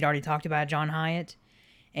because we'd already talked about John Hyatt,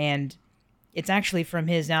 and it's actually from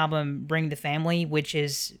his album Bring the Family, which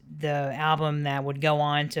is the album that would go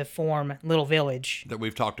on to form Little Village. That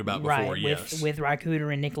we've talked about before, Right, yes. with Ry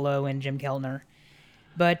Cooder and Nick Lowe and Jim Keltner.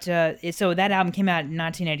 But so that album came out in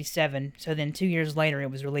 1987. So then 2 years later,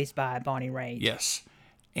 it was released by Bonnie Raitt. Yes.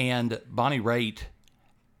 And Bonnie Raitt,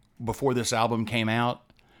 before this album came out,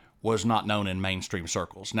 was not known in mainstream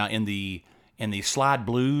circles. Now, in the slide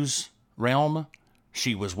blues realm,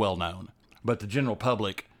 she was well known. But the general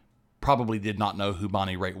public probably did not know who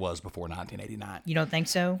Bonnie Raitt was before 1989. You don't think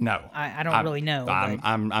so? No. I don't really know. but-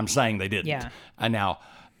 I'm saying they didn't. Yeah. And now,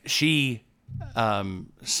 she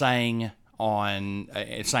sang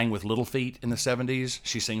with Little Feat in the 70s.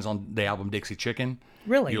 She sings on the album Dixie Chicken.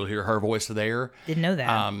 Really? You'll hear her voice there. Didn't know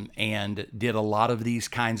that. And did a lot of these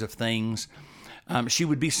kinds of things. She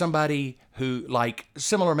would be somebody who, like,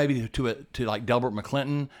 similar maybe to like Delbert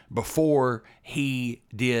McClinton before he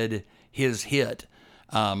did his hit.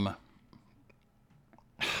 Oh,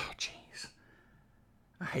 jeez.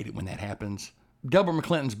 I hate it when that happens. Delbert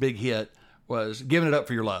McClinton's big hit was Giving It Up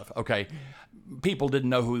for Your Love. Okay. People didn't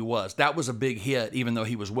know who he was. That was a big hit, even though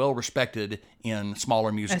he was well respected in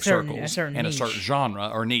smaller music circles a certain and niche. a certain genre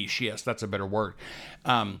or niche. Yes, that's a better word.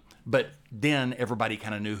 But then everybody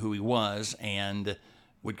kind of knew who he was and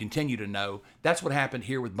would continue to know. That's what happened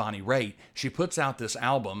here with Bonnie Raitt. She puts out this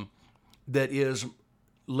album that is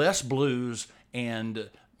less blues and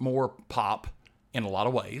more pop in a lot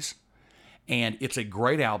of ways. And it's a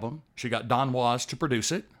great album. She got Don Was to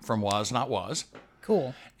produce it from Was Not Was.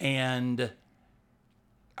 Cool. And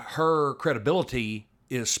her credibility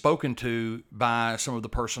is spoken to by some of the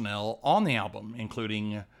personnel on the album,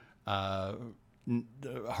 including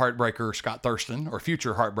Heartbreaker Scott Thurston, or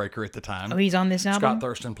future Heartbreaker at the time. Oh, he's on this album? Scott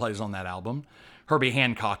Thurston plays on that album. Herbie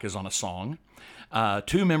Hancock is on a song.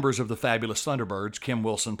 Two members of the Fabulous Thunderbirds, Kim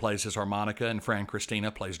Wilson plays his harmonica and Fran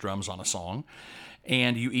Christina plays drums on a song.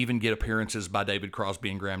 And you even get appearances by David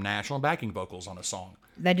Crosby and Graham Nash on backing vocals on a song.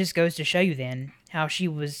 That just goes to show you then how she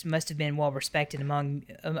must have been well respected among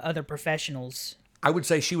other professionals. I would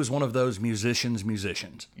say she was one of those musicians.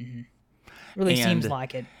 Mm-hmm. Really And seems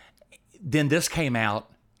like it. Then this came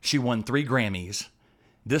out. She won 3 Grammys.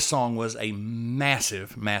 This song was a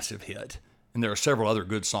massive, massive hit. And there are several other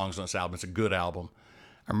good songs on this album. It's a good album.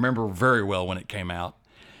 I remember very well when it came out.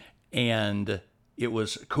 And It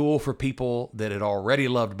was cool for people that had already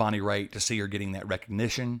loved Bonnie Raitt to see her getting that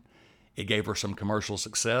recognition. It gave her some commercial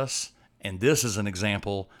success. And this is an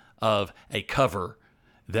example of a cover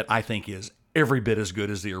that I think is every bit as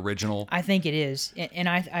good as the original. I think it is. And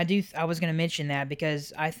I was going to mention that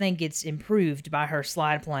because I think it's improved by her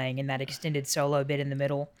slide playing in that extended solo bit in the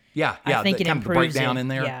middle. Yeah. I think it kind of the improves breakdown it. in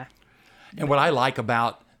there. Yeah. And what I like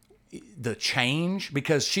about the change,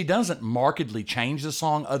 because she doesn't markedly change the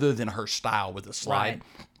song other than her style with the slide.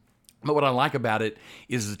 Right. But what I like about it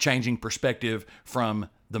is the changing perspective from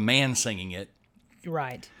the man singing it.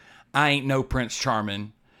 Right. I ain't no Prince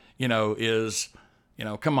Charming, is,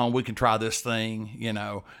 come on, we can try this thing,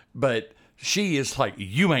 but she is like,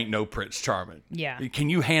 you ain't no Prince Charming. Yeah. Can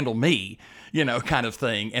you handle me, kind of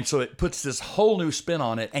thing. And so it puts this whole new spin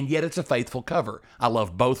on it, and yet it's a faithful cover. I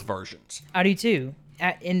love both versions. I do too.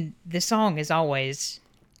 And the song has always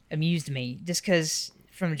amused me just because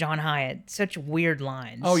from John Hyatt, such weird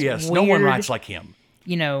lines. Oh, yes. Weird, No one writes like him.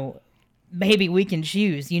 Baby, we can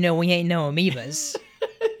choose. We ain't no amoebas.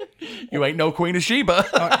 You ain't no Queen of Sheba.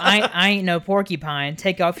 Or, I ain't no porcupine.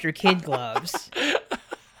 Take off your kid gloves.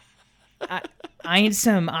 I ain't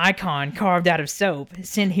some icon carved out of soap.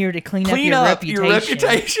 Sent here to clean up your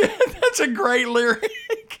reputation. That's a great lyric.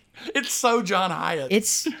 It's so John Hyatt.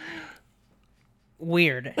 It's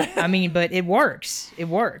weird. But it works. It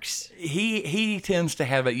works. He tends to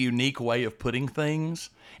have a unique way of putting things,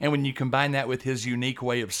 and when you combine that with his unique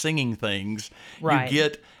way of singing things, Right. you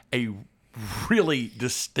get a really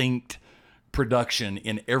distinct production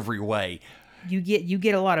in every way. You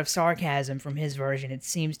get a lot of sarcasm from his version, it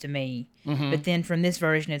seems to me. Mm-hmm. But then from this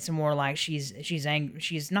version, it's more like she's angry.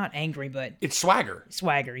 She's not angry, but It's swagger.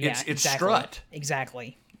 swagger. Yeah, It's exactly. strut.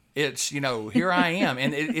 Exactly. It's, here I am.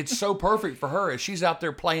 And it's so perfect for her as she's out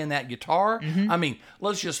there playing that guitar. Mm-hmm.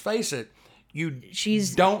 Let's just face it. You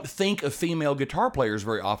She's- don't think of female guitar players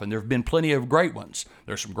very often. There have been plenty of great ones.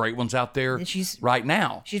 There's some great ones out there right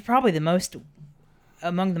now. She's probably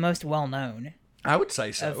among the most well known I would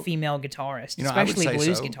say so. of female guitarists, I would especially say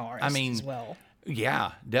blues so. guitarists as well.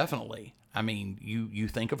 Yeah, definitely. You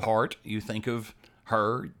think of Hart. You think of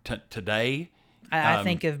her today. I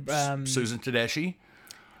think of Susan Tedeschi.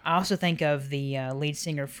 I also think of the lead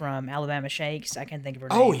singer from Alabama Shakes. I can't think of her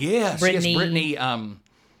name. Oh, yes. Brittany. Yes, Brittany.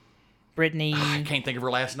 Brittany. I can't think of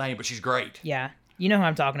her last name, but she's great. Yeah, you know who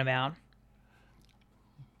I'm talking about.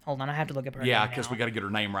 Hold on, I have to look up her Yeah, name because now. we got to get her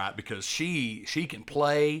name right because she can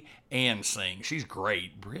play and sing. She's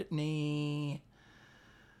great. Brittany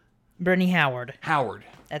Howard. Howard.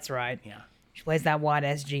 That's right. Yeah. She plays that wide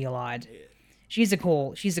SG a lot. She's a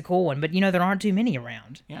cool one, but there aren't too many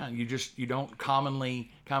around. Yeah, you don't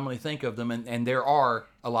commonly think of them, and there are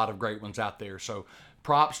a lot of great ones out there. So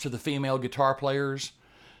props to the female guitar players.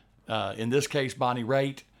 In this case, Bonnie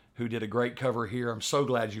Raitt, who did a great cover here. I'm so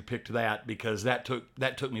glad you picked that because that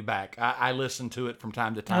took me back. I listened to it from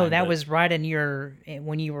time to time. Oh, that was right in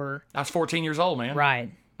when you were I was 14 years old, man. right.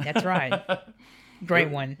 That's right. Great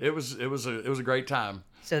one. It was a great time.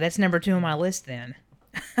 So that's number 2 on my list then.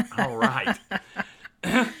 All right.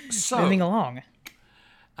 So Moving along.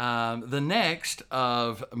 the next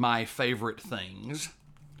of my favorite things,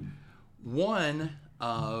 one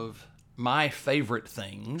of my favorite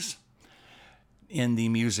things in the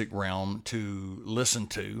music realm to listen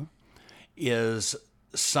to is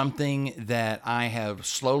something that I have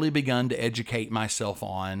slowly begun to educate myself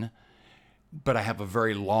on, but I have a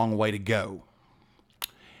very long way to go.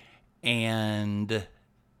 And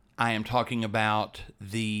I am talking about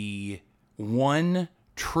the one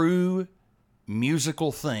true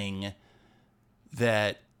musical thing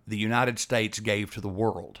that the United States gave to the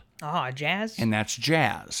world, Jazz? and that's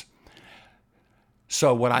jazz.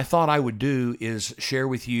 So what I thought I would do is share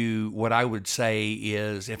with you what I would say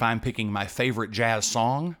is, if I'm picking my favorite jazz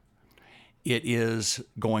song, it is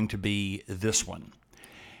going to be this one.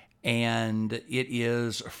 And it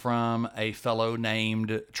is from a fellow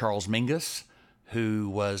named Charles Mingus, who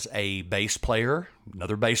was a bass player,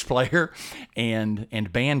 another bass player, and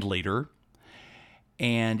band leader.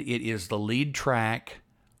 And it is the lead track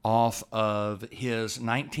off of his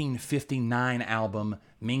 1959 album,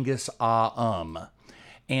 Mingus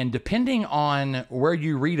And depending on where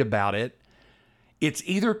you read about it, it's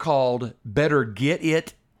either called Better Get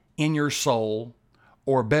It in Your Soul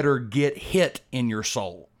or Better Get Hit in Your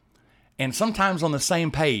Soul. And sometimes on the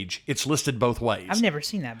same page, it's listed both ways. I've never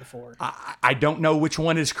seen that before. I don't know which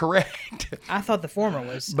one is correct. I thought the former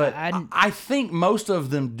was. But I think most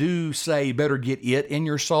of them do say Better Get It in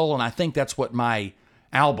Your Soul, and I think that's what my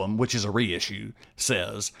album, which is a reissue,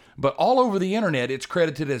 says. But all over the internet, it's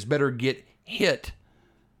credited as Better Get Hit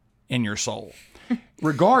in Your Soul.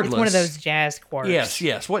 Regardless. It's one of those jazz quirks.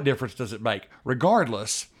 Yes. What difference does it make?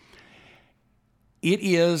 Regardless, it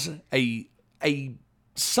is a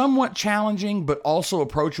somewhat challenging but also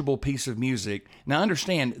approachable piece of music. Now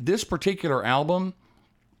understand, this particular album,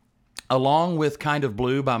 along with Kind of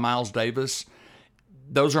Blue by Miles Davis,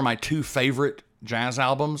 those are my two favorite jazz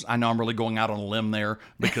albums. I know I'm really going out on a limb there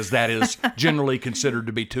because that is generally considered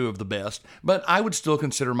to be two of the best, but I would still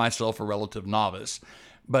consider myself a relative novice.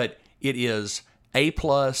 But it is A+,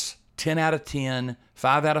 10 out of 10,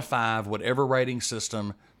 5 out of 5, whatever rating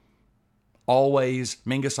system. Always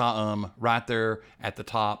Mingus right there at the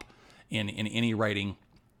top in any rating.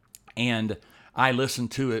 And I listen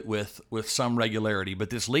to it with some regularity. But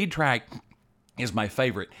this lead track is my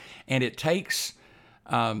favorite. And it takes,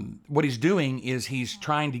 what he's doing is he's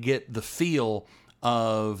trying to get the feel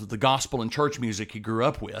of the gospel and church music he grew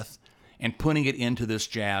up with and putting it into this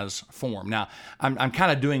jazz form. Now, I'm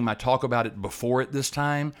kind of doing my talk about it before it this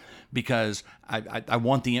time because I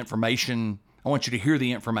want the information. I want you to hear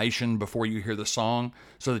the information before you hear the song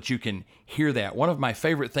so that you can hear that. One of my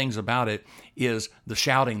favorite things about it is the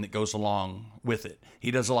shouting that goes along with it.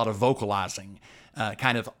 He does a lot of vocalizing,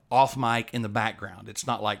 kind of off mic in the background. It's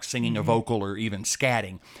not like singing a vocal or even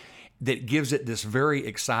scatting. That gives it this very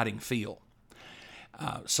exciting feel.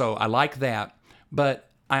 So I like that. But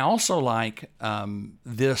I also like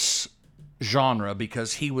this genre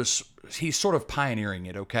because he's sort of pioneering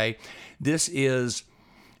it, okay? This is...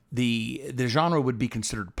 The genre would be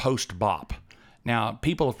considered post-bop. Now,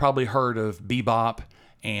 people have probably heard of bebop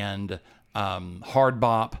and hard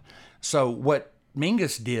bop. So what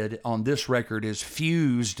Mingus did on this record is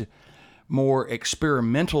fused more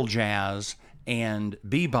experimental jazz and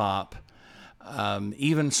bebop,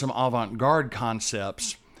 even some avant-garde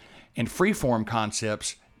concepts and freeform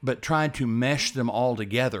concepts, but tried to mesh them all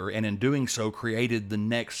together, and in doing so created the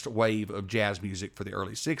next wave of jazz music for the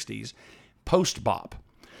early 60s, post-bop.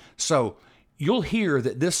 So you'll hear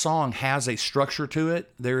that this song has a structure to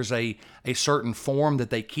it. There's a certain form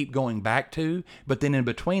that they keep going back to, but then in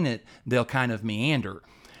between it, they'll kind of meander.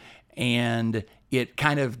 And it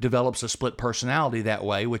kind of develops a split personality that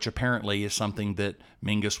way, which apparently is something that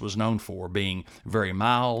Mingus was known for, being very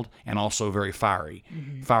mild and also very fiery.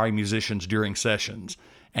 Mm-hmm. Fiery musicians during sessions.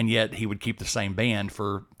 And yet he would keep the same band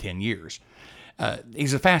for 10 years.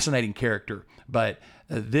 He's a fascinating character, but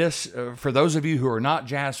this, for those of you who are not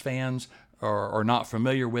jazz fans or not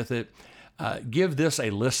familiar with it, give this a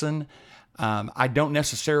listen. I don't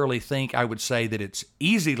necessarily think I would say that it's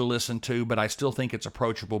easy to listen to, but I still think it's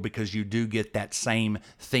approachable because you do get that same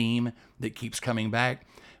theme that keeps coming back.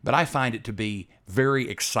 But I find it to be very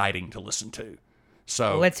exciting to listen to.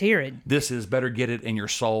 So let's hear it. This is Better Get It in Your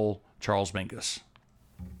Soul, Charles Mingus.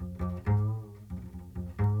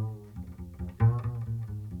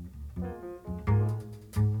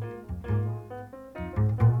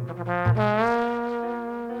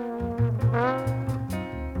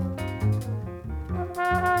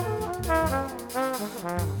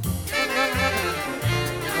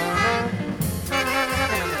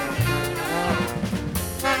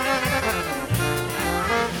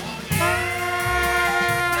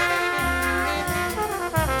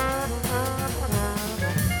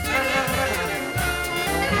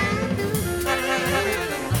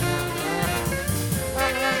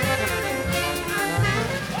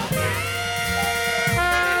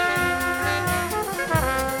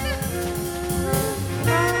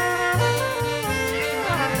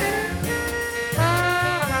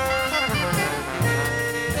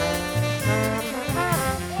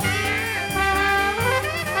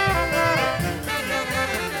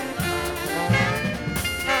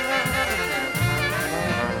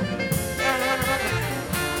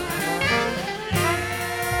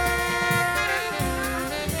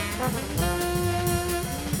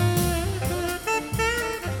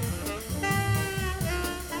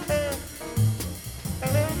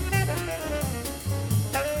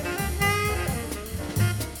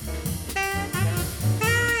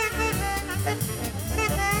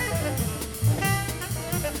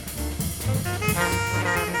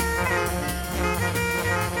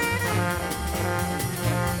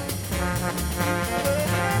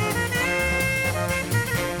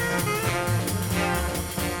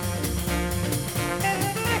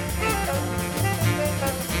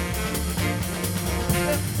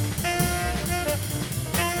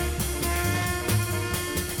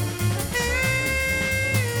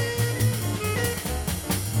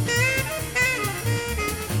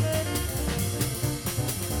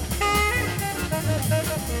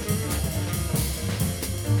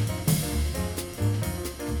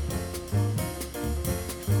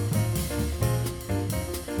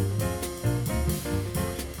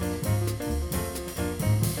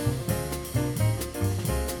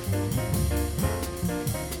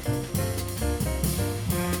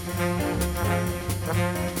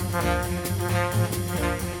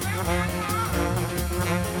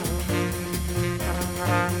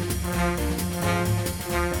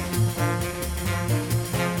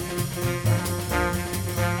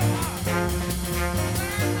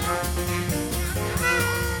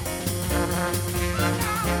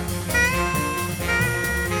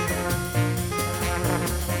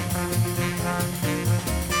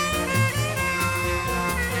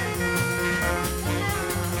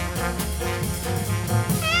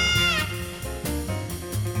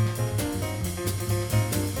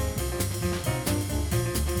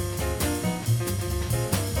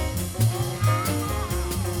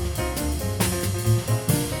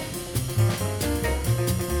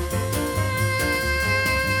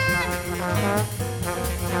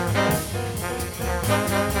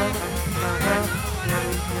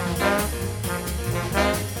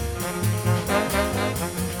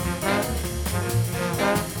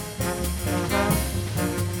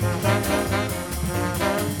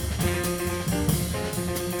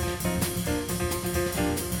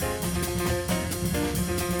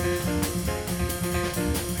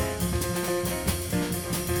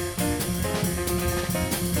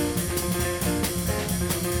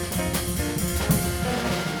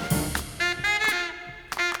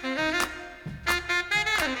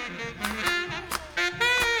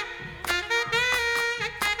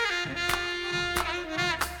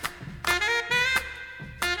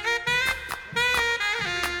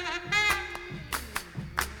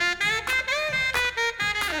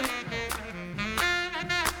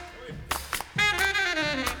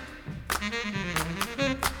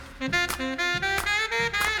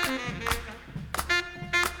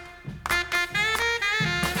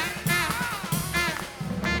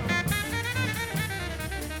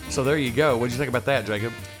 So there you go. What did you think about that,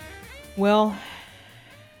 Jacob? Well,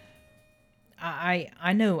 I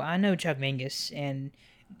know Chuck Mingus and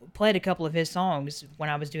played a couple of his songs when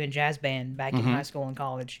I was doing jazz band back in high school and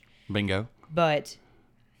college. Bingo. But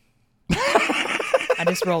I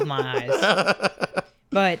just rolled my eyes.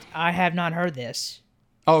 But I have not heard this.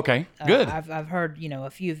 Oh, okay, good. I've heard a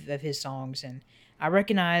few of his songs, and I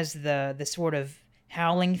recognize the sort of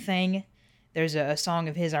howling thing. There's a song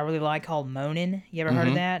of his I really like called "Moanin'." You ever heard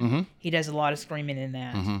of that? He does a lot of screaming in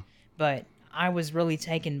that. But I was really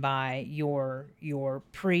taken by your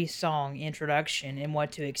pre-song introduction and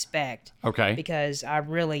what to expect. Okay. Because it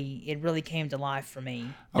really came to life for me.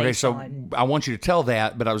 Okay, so I want you to tell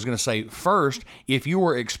that, but I was going to say first, if you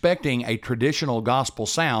were expecting a traditional gospel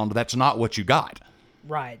sound, that's not what you got.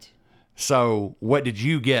 Right. So what did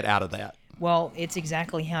you get out of that? Well, it's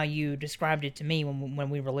exactly how you described it to me when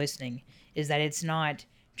we were listening, is that it's not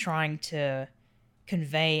trying to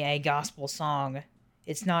convey a gospel song.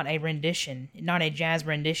 It's not a rendition, not a jazz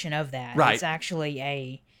rendition of that. Right. It's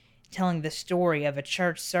actually telling the story of a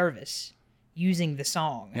church service using the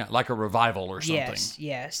song. Yeah, like a revival or something.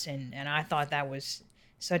 Yes. And I thought that was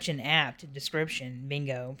such an apt description.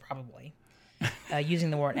 Bingo, probably. Using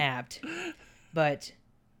the word apt. But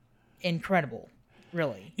incredible,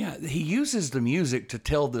 really. Yeah, he uses the music to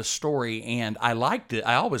tell this story, and I liked it.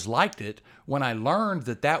 I always liked it when I learned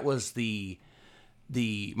that was the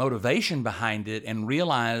motivation behind it and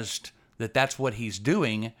realized that that's what he's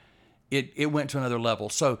doing. It went to another level.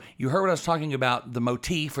 So you heard what I was talking about. The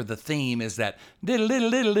motif or the theme is that I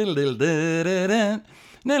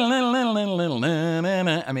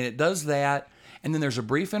mean, it does that, and then there's a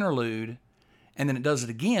brief interlude, and then it does it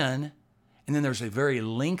again, and then there's a very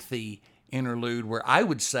lengthy interlude where I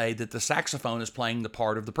would say that the saxophone is playing the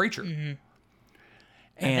part of the preacher. Mm-hmm.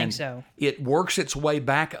 I And think so. it works its way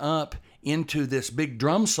back up into this big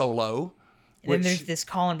drum solo. And then there's this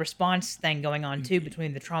call and response thing going on too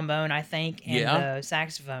between the trombone, I think, and the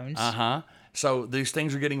saxophones. So these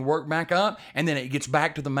things are getting worked back up, and then it gets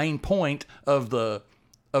back to the main point of the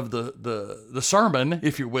sermon,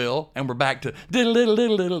 if you will, and we're back to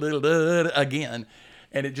again,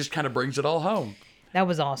 and it just kind of brings it all home. That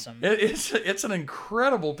was awesome. It's an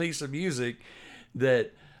incredible piece of music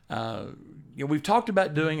that we've talked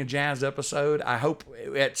about doing a jazz episode. I hope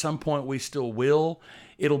at some point we still will.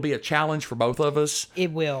 It'll be a challenge for both of us.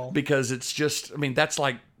 It will. Because it's just, I mean, that's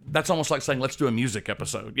almost like saying, let's do a music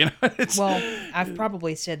episode, you know? Well, I've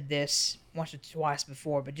probably said this once or twice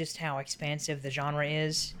before, but just how expansive the genre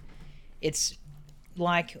is. It's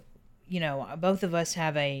like, both of us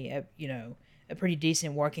have a pretty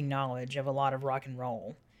decent working knowledge of a lot of rock and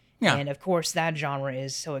roll. Yeah. And of course that genre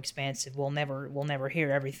is so expansive, we'll never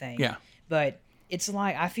hear everything. Yeah. But it's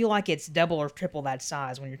like, I feel like it's double or triple that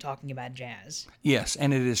size when you're talking about jazz. Yes,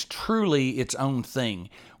 and it is truly its own thing.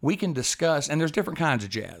 We can discuss, and there's different kinds of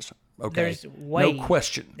jazz. Okay, no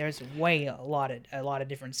question. There's a lot of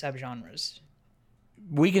different subgenres.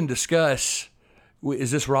 We can discuss: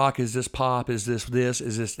 is this rock? Is this pop? Is this?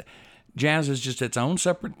 Is this? Jazz is just its own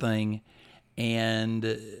separate thing,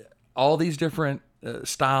 and all these different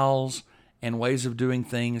styles and ways of doing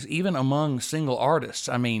things, even among single artists.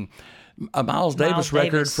 I mean, a Miles Davis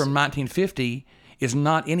record from 1950 is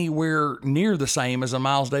not anywhere near the same as a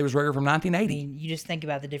Miles Davis record from 1980. I mean, you just think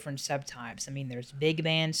about the different subtypes. I mean, there's big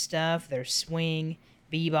band stuff, there's swing,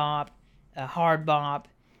 bebop, hard bop,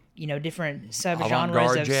 different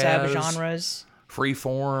subgenres of jazz, subgenres.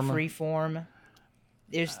 Freeform.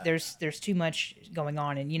 There's too much going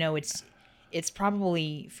on, and it's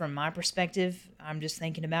probably, from my perspective, I'm just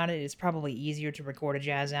thinking about it, it's probably easier to record a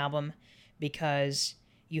jazz album because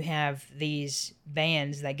you have these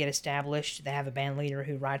bands that get established, that have a band leader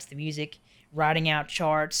who writes the music, writing out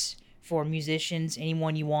charts for musicians,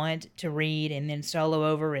 anyone you want to read, and then solo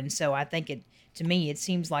over. And so I think to me, it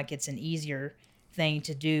seems like it's an easier thing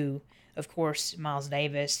to do. Of course, Miles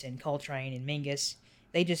Davis and Coltrane and Mingus,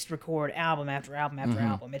 they just record album after album after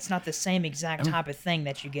album. It's not the same exact type of thing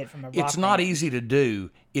that you get from a rock It's not band. easy to do.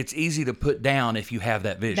 It's easy to put down if you have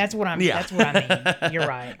that vision. That's what I mean. You're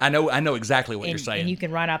right. I know exactly what you're saying. And you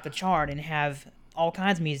can write out the chart and have all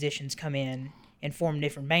kinds of musicians come in and form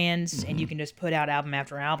different bands, and you can just put out album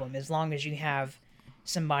after album as long as you have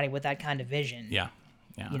somebody with that kind of vision. Yeah.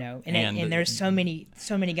 And there's so many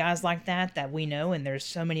guys like that we know, and there's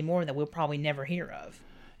so many more that we'll probably never hear of.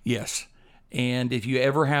 Yes. And if you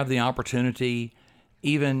ever have the opportunity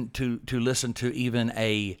even to listen to even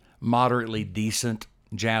a moderately decent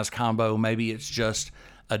jazz combo, maybe it's just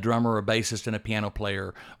a drummer, a bassist, and a piano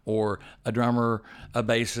player, or a drummer, a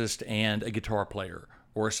bassist, and a guitar player,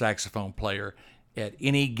 or a saxophone player, at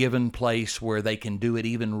any given place where they can do it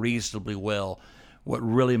even reasonably well. What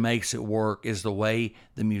really makes it work is the way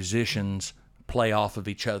the musicians play off of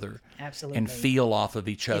each other. Absolutely. And feel off of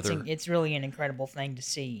each other. It's really an incredible thing to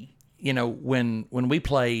see. You know, when we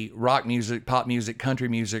play rock music, pop music, country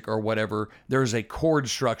music, or whatever, there's a chord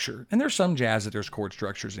structure. And there's some jazz that there's chord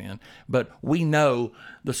structures in. But we know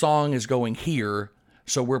the song is going here,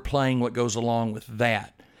 so we're playing what goes along with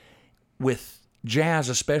that. With jazz,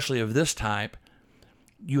 especially of this type,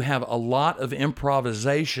 you have a lot of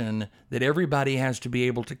improvisation that everybody has to be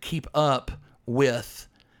able to keep up with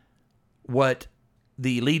what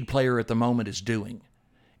the lead player at the moment is doing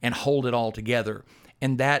and hold it all together.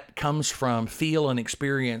 And that comes from feel and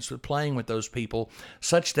experience with playing with those people,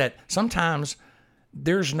 such that sometimes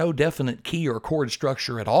there's no definite key or chord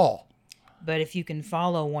structure at all. But if you can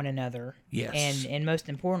follow one another, yes, and most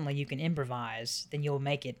importantly, you can improvise, then you'll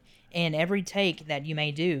make it. And every take that you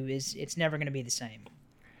may do it's never going to be the same.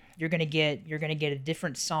 You're gonna get a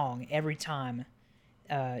different song every time.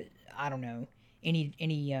 I don't know,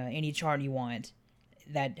 any chart you want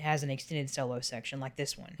that has an extended solo section like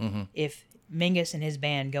this one. Mm-hmm. If Mingus and his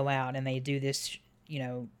band go out and they do this,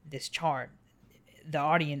 this chart, the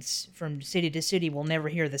audience from city to city will never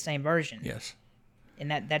hear the same version. Yes.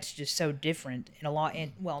 And that's just so different in a lot,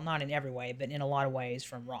 well, not in every way, but in a lot of ways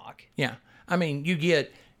from rock. Yeah. I mean, you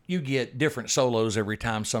get different solos every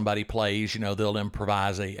time somebody plays, they'll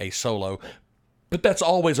improvise a solo, but that's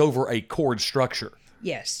always over a chord structure.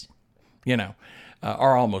 Yes.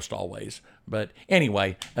 Or almost always. But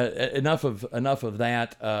anyway, enough of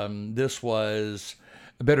that. This was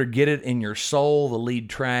Better Get It in Your Soul, the lead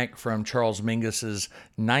track from Charles Mingus's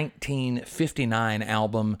 1959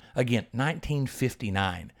 album. Again,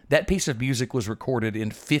 1959. That piece of music was recorded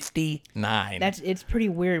in 59. It's pretty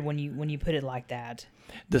weird when you put it like that.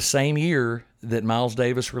 The same year that Miles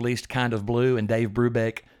Davis released Kind of Blue and Dave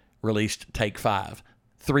Brubeck released Take 5.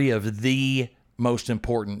 3 of the most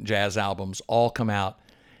important jazz albums all come out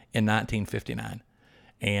in 1959.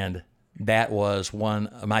 And that was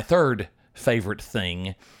my third favorite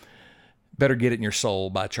thing, Better Get It in Your Soul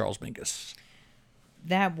by Charles Mingus.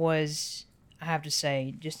 That was, I have to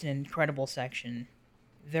say, just an incredible section.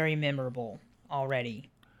 Very memorable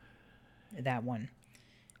already, that one.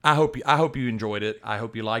 I hope you enjoyed it. I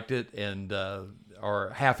hope you liked it and are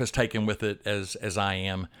half as taken with it as I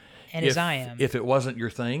am. And as I am. If it wasn't your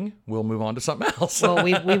thing, we'll move on to something else. Well,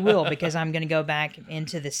 we will, because I'm going to go back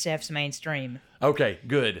into the Ceph's mainstream. Okay,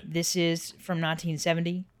 good. This is from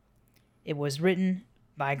 1970. It was written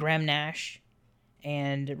by Graham Nash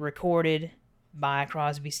and recorded by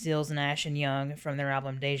Crosby, Stills, Nash & Young from their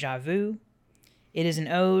album Deja Vu. It is an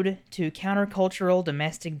ode to countercultural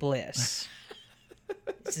domestic bliss.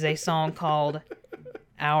 This is a song called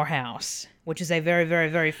Our House, which is a very, very,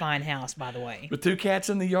 very fine house, by the way. With 2 cats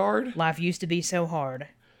in the yard? Life used to be so hard.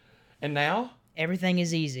 And now? Everything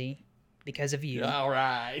is easy because of you. All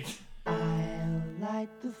right. I'll light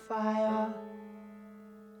the fire.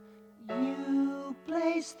 You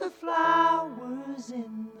place the flowers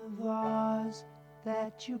in the vase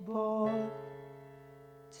that you bought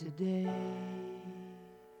today.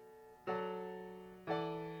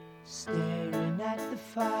 Staring at the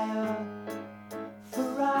fire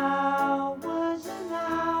for hours and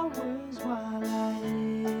hours while I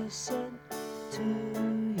listen to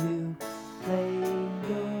you play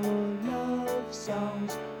your love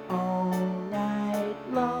songs all night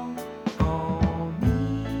long. For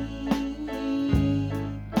me,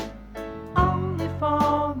 only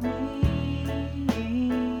for me.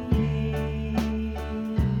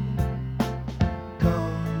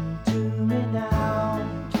 Come to me now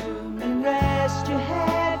and rest your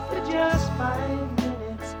head for just 5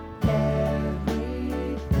 minutes.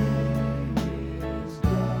 Everything is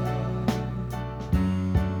done.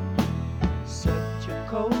 Such a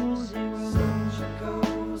cozy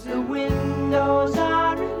room,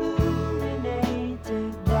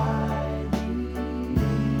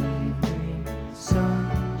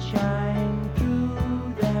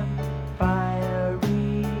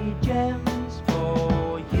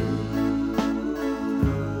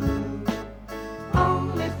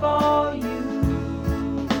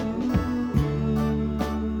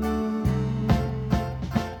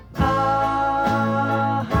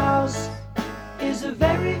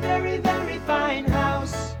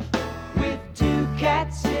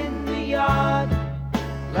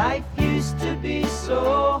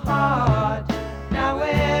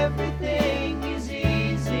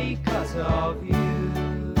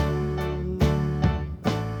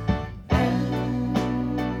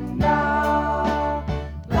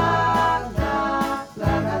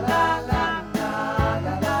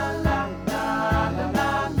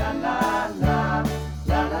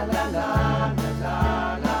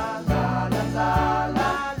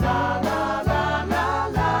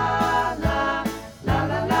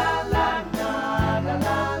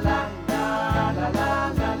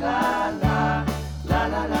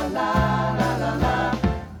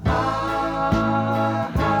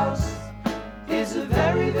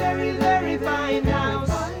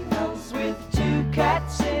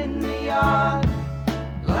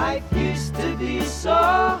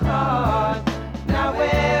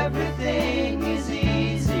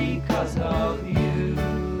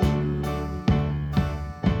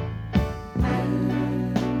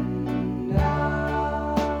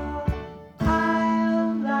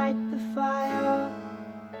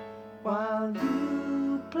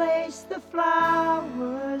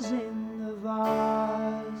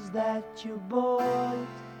 you bought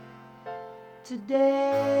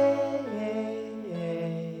today.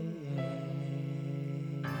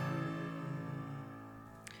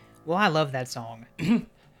 Well, I love that song.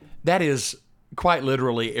 That is quite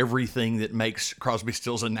literally everything that makes Crosby,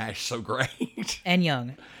 Stills, and Nash so great. And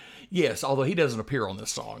Young. Yes, although he doesn't appear on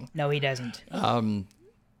this song. No, he doesn't.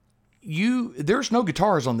 There's no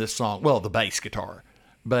guitars on this song. Well, the bass guitar.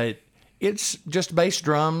 But it's just bass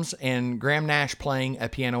drums and Graham Nash playing a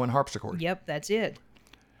piano and harpsichord. Yep, that's it.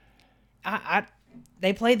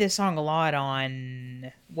 They play this song a lot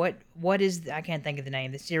on what is I can't think of the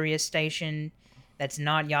name. The Sirius station that's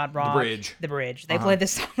not Yacht Rock. The Bridge. They play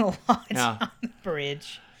this song a lot Yeah. on the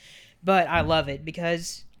Bridge. But I love it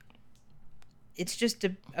because it's just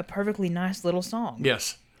a perfectly nice little song.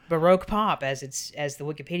 Yes. Baroque pop, as the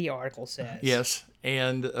Wikipedia article says. Yes,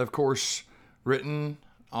 and of course, written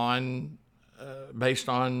on, based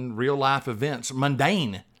on real life events,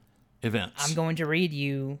 mundane events. I'm going to read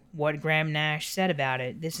you what Graham Nash said about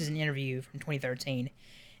it. This is an interview from 2013,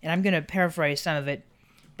 and I'm going to paraphrase some of it,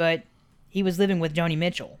 but he was living with Joni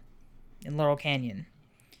Mitchell in Laurel Canyon.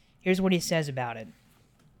 Here's what he says about it.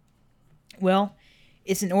 Well,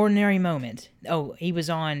 it's an ordinary moment. Oh, he was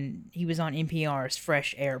on NPR's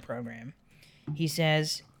Fresh Air program. He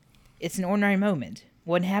says, it's an ordinary moment.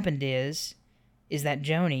 What happened is that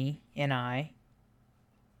Joni and I,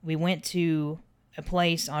 we went to a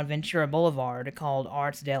place on Ventura Boulevard called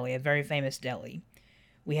Art's Deli, a very famous deli.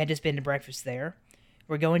 We had just been to breakfast there.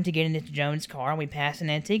 We're going to get into Joan's car, and we pass an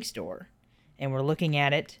antique store. And we're looking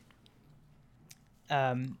at it,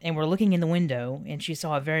 and we're looking in the window, and she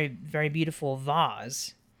saw a very, very beautiful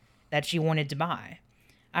vase that she wanted to buy.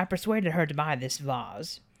 I persuaded her to buy this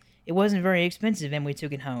vase. It wasn't very expensive, and we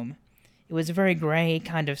took it home. It was a very gray,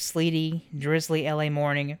 kind of sleety, drizzly LA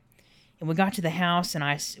morning, and we got to the house, and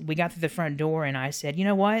we got through the front door, and I said, you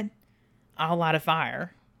know what? I'll light a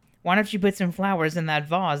fire. Why don't you put some flowers in that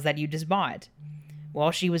vase that you just bought?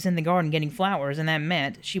 Well, she was in the garden getting flowers, and that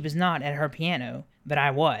meant she was not at her piano, but I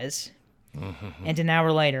was. And an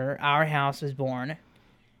hour later, our house was born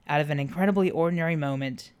out of an incredibly ordinary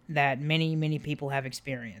moment that many, many people have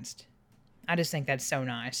experienced. I just think that's so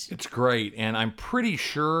nice. It's great, and I'm pretty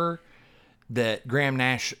sure that Graham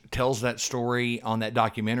Nash tells that story on that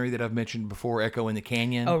documentary that I've mentioned before, Echo in the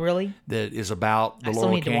Canyon. Oh, really? That is about the I still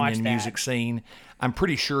Laurel need to watch Canyon that. music scene. I'm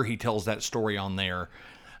pretty sure he tells that story on there,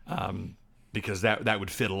 because that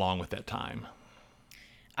would fit along with that time.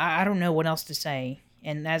 I don't know what else to say.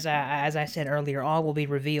 And as I said earlier, all will be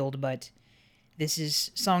revealed, but this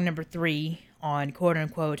is song number 3 on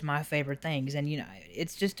quote-unquote My Favorite Things. And,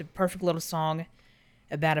 it's just a perfect little song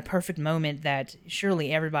about a perfect moment that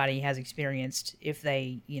surely everybody has experienced if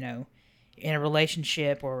they, in a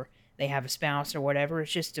relationship or they have a spouse or whatever.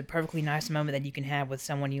 It's just a perfectly nice moment that you can have with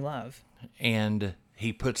someone you love. And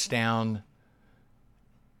he puts that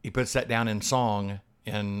down in song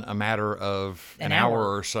in a matter of an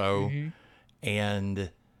hour or so. Mm-hmm.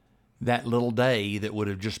 And that little day that would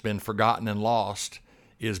have just been forgotten and lost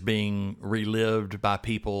is being relived by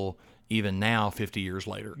people even now, 50 years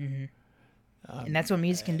later. Mm-hmm. And that's what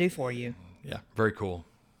music can do for you. Yeah, very cool.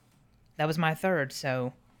 That was my third,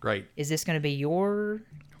 so... Great. Is this going to be your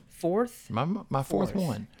fourth? My fourth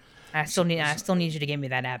one. I still need you to give me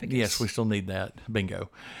that abacus. Yes, we still need that.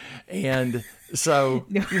 Bingo. And so...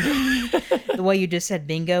 The way you just said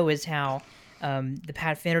bingo is how the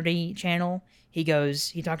Pat Finnerty channel, he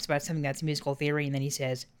talks about something that's musical theory, and then he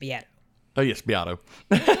says, Beato. Oh, yes, Beato.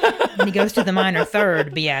 And he goes to the minor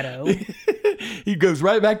third, Beato. He goes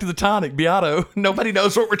right back to the tonic, Beato. Nobody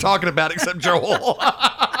knows what we're talking about except Joel.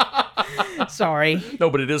 Sorry. No,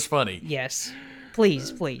 but it is funny. Yes.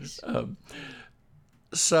 Please.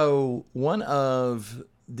 So one of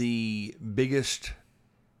the biggest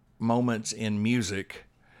moments in music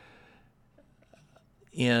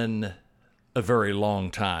in a very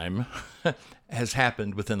long time has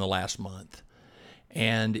happened within the last month.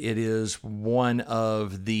 And it is one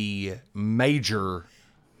of the major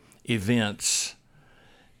events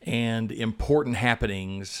and important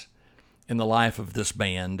happenings in the life of this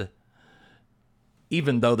band,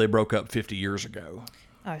 even though they broke up 50 years ago.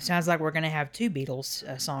 Oh, it sounds like we're going to have 2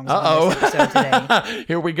 Beatles songs on this episode today.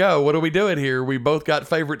 Here we go. What are we doing here? We both got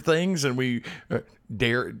favorite things, and we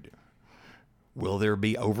dare... Will there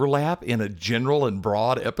be overlap in a general and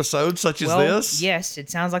broad episode such as this? Yes, it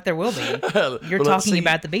sounds like there will be. You're talking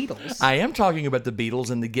about the Beatles. I am talking about the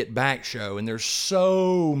Beatles and the Get Back show, and there's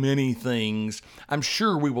so many things. I'm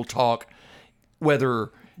sure we will talk,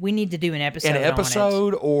 whether we need to do an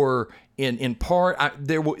episode or in part.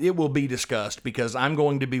 It will be discussed because I'm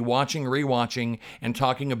going to be watching, rewatching, and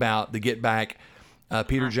talking about the Get Back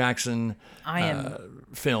Peter Jackson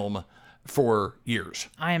film for years.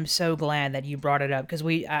 I am so glad that you brought it up, because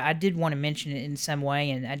I did want to mention it in some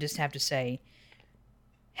way, and I just have to say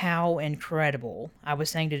how incredible. I was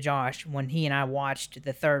saying to Josh when he and I watched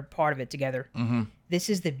the third part of it together, this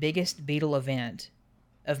is the biggest Beatle event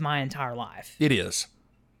of my entire life. It is.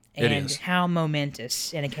 And how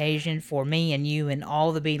momentous an occasion for me and you and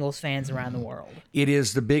all the Beatles fans around the world. It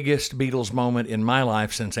is the biggest Beatles moment in my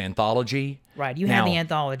life since Anthology. Right, you had the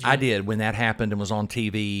Anthology. I did, when that happened and was on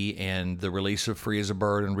TV, and the release of Free as a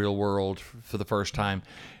Bird and Real World for the first time.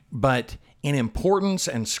 But in importance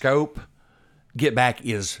and scope, Get Back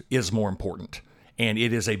is more important, and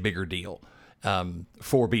it is a bigger deal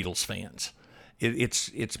for Beatles fans. It's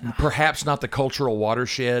perhaps not the cultural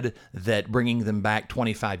watershed that bringing them back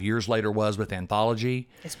 25 years later was with Anthology.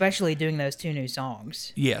 Especially doing those 2 new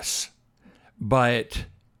songs. Yes. But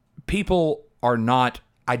people are not,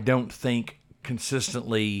 I don't think,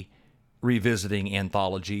 consistently revisiting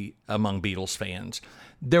Anthology among Beatles fans.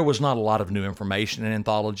 There was not a lot of new information in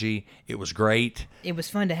Anthology. It was great. It was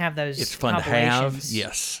fun to have those It's fun to have,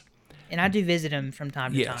 yes. And I do visit them from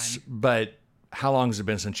time to time. Yes, but how long has it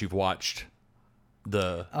been since you've watched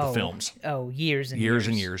the films? Oh, years and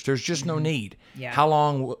years. There's just no need. Yeah. How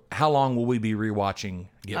long will we be rewatching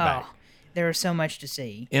Get Back? There is so much to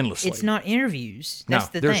see. Endlessly. It's not interviews. That's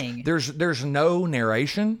the thing. There's no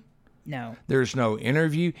narration. No. There's no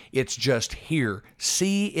interview. It's just here.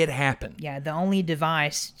 See it happen. Yeah, the only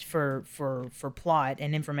device for plot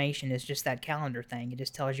and information is just that calendar thing. It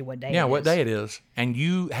just tells you what day it is. Yeah, what day it is. And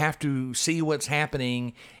you have to see what's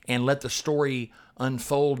happening and let the story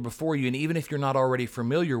unfold before you. And even if you're not already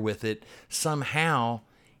familiar with it, somehow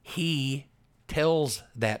he tells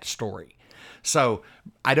that story. So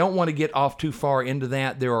I don't want to get off too far into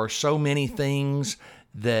that. There are so many things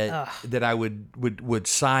that I would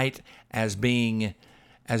cite as being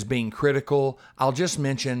critical. I'll just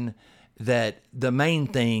mention that the main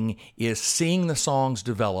thing is seeing the songs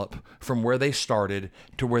develop from where they started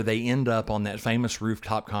to where they end up on that famous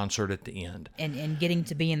rooftop concert at the end. And getting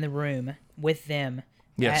to be in the room with them.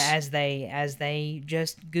 Yes. As they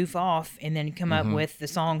just goof off and then come up with the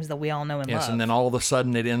songs that we all know and love. Yes, and then all of a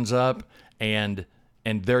sudden it ends up and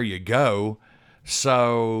there you go.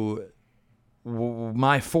 So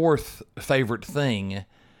my fourth favorite thing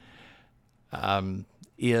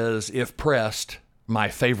is, if pressed, my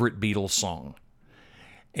favorite Beatles song.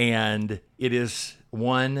 And it is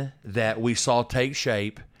one that we saw take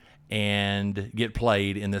shape and get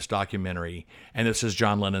played in this documentary. And this is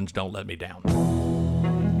John Lennon's Don't Let Me Down.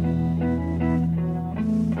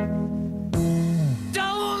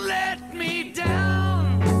 Don't let me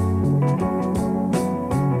down.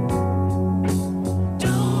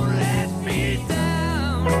 Don't let me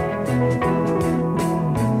down.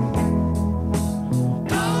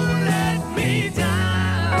 Don't let me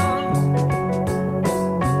down.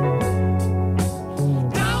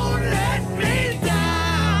 Don't let me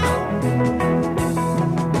down.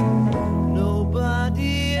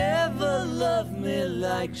 Nobody ever loved me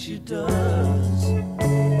like she does.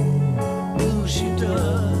 Oh, she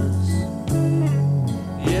does.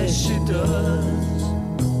 Yes, she does.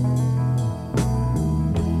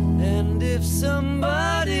 And if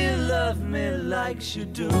somebody loved me like she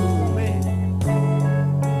do me,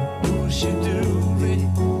 oh, she do me.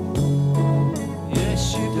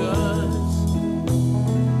 Yes, she does.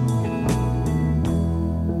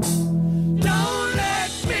 Don't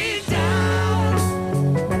let me down.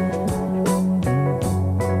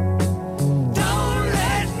 Don't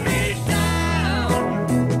let me down.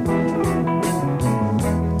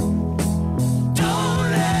 Don't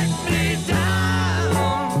let me down.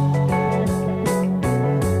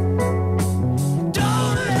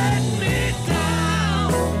 Don't let me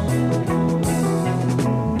down.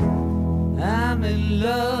 I'm in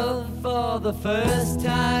love for the first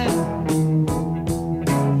time.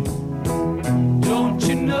 Don't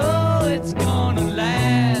you know it's gonna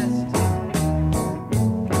last?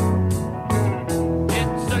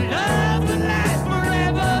 It's a love that lasts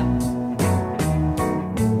forever.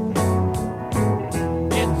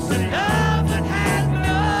 It's a love that has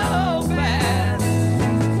no past.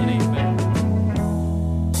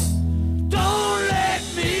 Don't let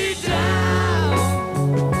me down.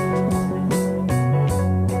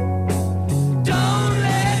 Don't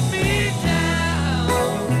let me down.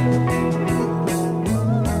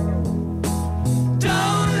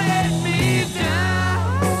 Don't let me down.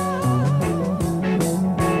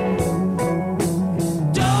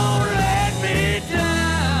 Don't let me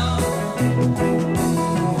down.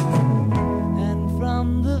 And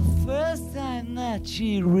from the first time that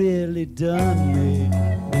she really done me,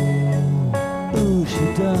 ooh, Ooh, she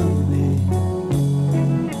done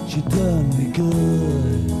me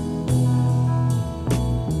good.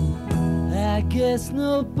 I guess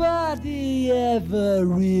nobody ever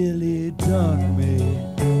really done me.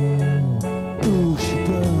 Ooh, she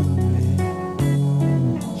done me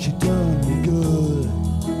good.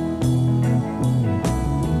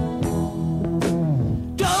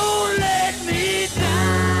 Don't let me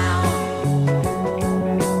down.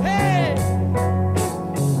 Hey,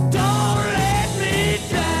 don't let me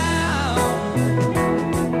down.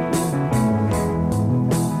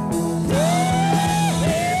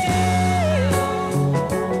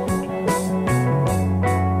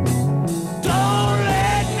 Don't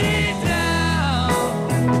let me down.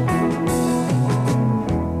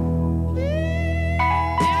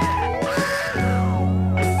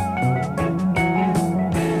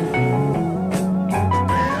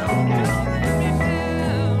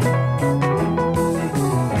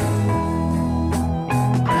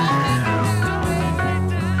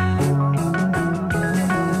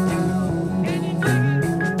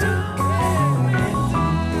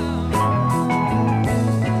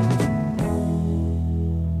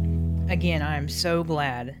 Again, I am so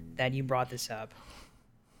glad that you brought this up.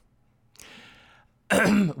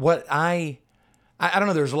 What I don't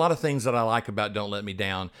know. There's a lot of things that I like about "Don't Let Me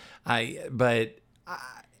Down." But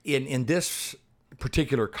in this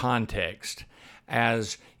particular context,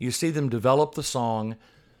 as you see them develop the song,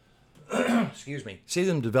 see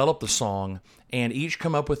them develop the song, and each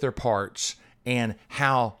come up with their parts, and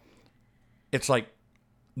how it's like,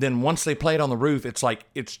 then once they play it on the roof, it's like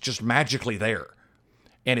it's just magically there,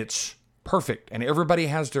 and it's perfect, and everybody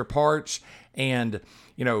has their parts, and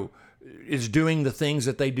is doing the things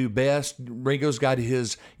that they do best. Ringo's got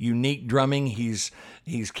his unique drumming. He's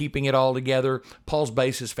keeping it all together. Paul's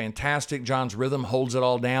bass is fantastic. John's rhythm holds it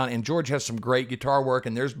all down, and George has some great guitar work.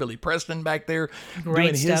 And there's Billy Preston back there Great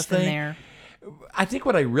doing his stuff thing. in there. I think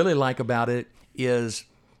what I really like about it is,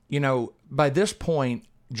 by this point,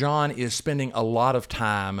 John is spending a lot of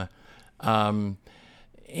time, and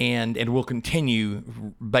will continue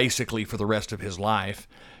basically for the rest of his life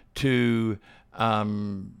to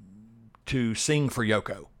sing for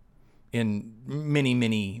Yoko in many,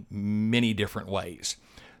 many, many different ways.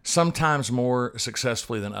 Sometimes more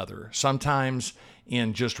successfully than others. Sometimes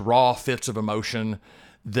in just raw fits of emotion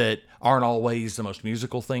that aren't always the most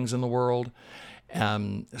musical things in the world.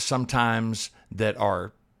 Sometimes that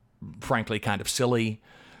are, frankly, kind of silly.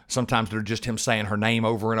 Sometimes they're just him saying her name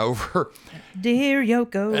over and over. Dear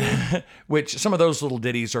Yoko. Which some of those little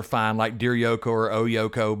ditties are fine, like Dear Yoko or Oh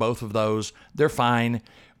Yoko, both of those, they're fine.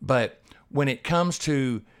 But when it comes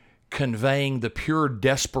to conveying the pure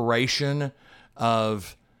desperation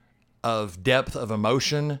of depth of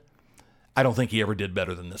emotion, I don't think he ever did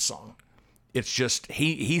better than this song. It's just,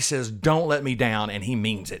 he says, don't let me down, and he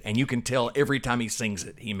means it. And you can tell every time he sings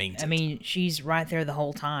it, he means it. I mean, she's right there the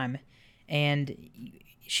whole time. And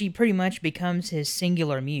she pretty much becomes his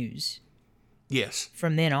singular muse. Yes.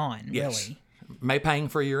 From then on, yes. really. May pang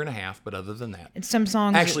for a year and a half, but other than that. And some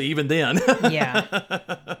songs... Actually, even then.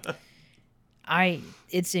 Yeah.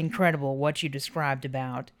 It's incredible what you described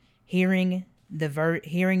about hearing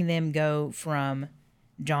them go from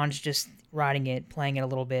John's just writing it, playing it a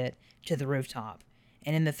little bit, to the rooftop.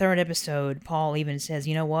 And in the third episode, Paul even says,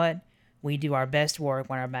 you know what? We do our best work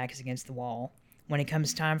when our back is against the wall. When it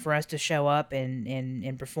comes time for us to show up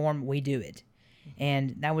and perform, we do it.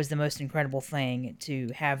 And that was the most incredible thing, to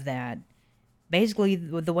have that. Basically,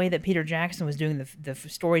 the way that Peter Jackson was doing the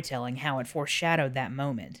storytelling, how it foreshadowed that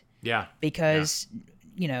moment. Yeah. Because,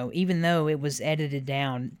 even though it was edited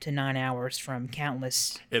down to 9 hours from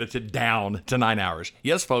countless... Edited down to 9 hours.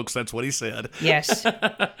 Yes, folks, that's what he said. Yes.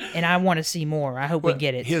 And I want to see more. I hope we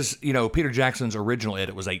get it. His, Peter Jackson's original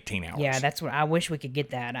edit was 18 hours. Yeah, that's what I wish we could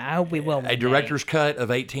get that. I hope we will. A director's cut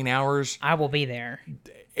of 18 hours. I will be there.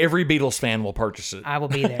 Every Beatles fan will purchase it. I will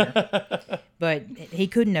be there. But he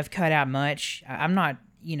couldn't have cut out much. I'm not,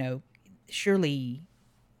 surely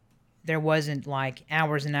there wasn't like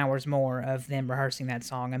hours and hours more of them rehearsing that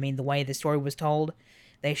song. I mean, the way the story was told,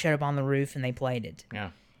 they showed up on the roof and they played it. Yeah.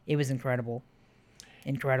 It was incredible.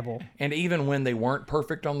 Incredible. And even when they weren't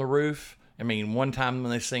perfect on the roof, I mean, one time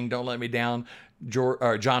when they sing Don't Let Me Down,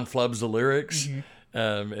 John flubs the lyrics,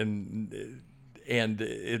 and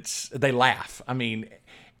they laugh. I mean,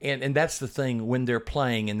 and that's the thing when they're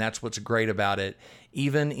playing, and that's what's great about it.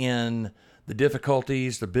 Even in the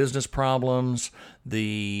difficulties, the business problems,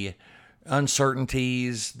 the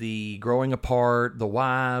uncertainties, the growing apart, the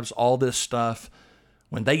wives, all this stuff,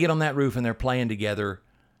 when they get on that roof and they're playing together,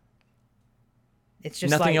 it's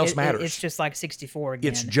just nothing like, else matters. It's just like 64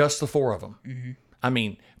 again. It's just the four of them. Mm-hmm. I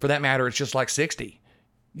mean, for that matter, it's just like 60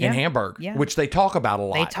 Yeah. in Hamburg, Yeah. which they talk about a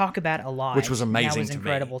lot. They talk about it a lot, Which was amazing That was to me.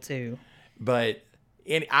 incredible too. But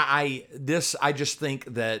I just think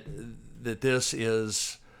that this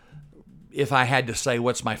is, if I had to say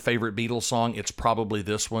what's my favorite Beatles song, it's probably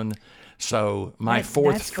this one. So my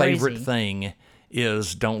fourth that's crazy. favorite thing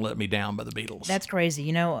is "Don't Let Me Down" by the Beatles. That's crazy.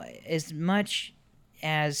 You know, as much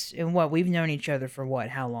as in what we've known each other for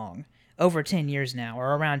how long? Over 10 years now,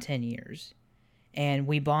 or around 10 years. And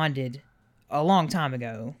we bonded a long time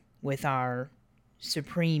ago with our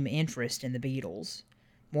supreme interest in the Beatles,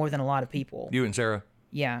 more than a lot of people. You and Sarah.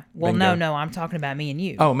 Yeah. Well, Bingo. no, I'm talking about me and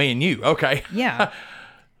you. Oh, me and you. Okay. Yeah.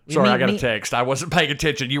 Sorry, I got a me- text. I wasn't paying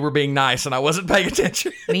attention. You were being nice, and I wasn't paying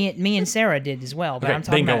attention. Me and Sarah did as well, but Okay, I'm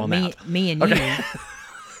talking bingo about on me, that. me and Okay. you.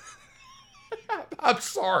 I'm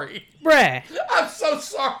sorry. Bruh, I'm so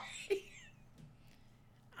sorry.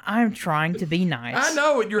 I'm trying to be nice. I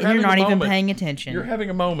know, and you're and having you're not a even moment. paying attention. You're having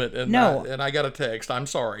a moment, and No. I got a text. I'm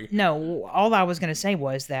sorry. No, all I was going to say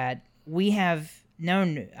was that I've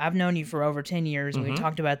known you for over 10 years, and we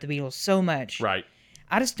talked about the Beatles so much. Mm-hmm. Right.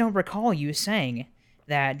 I just don't recall you saying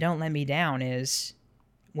that Don't Let Me Down is,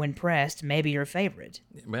 when pressed, maybe your favorite.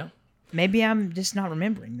 Well, Maybe I'm just not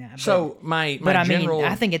remembering that. so my but I general,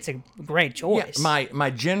 mean, I think it's a great choice. my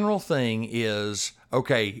general thing is,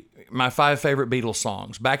 okay, my 5 favorite Beatles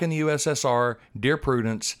songs. Back in the USSR, Dear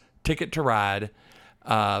Prudence, Ticket to Ride,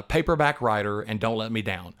 Paperback Writer, and Don't Let Me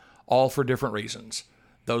Down. All for different reasons.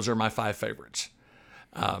 Those are my 5 favorites.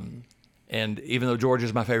 And even though George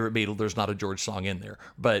is my favorite Beatle, there's not a George song in there.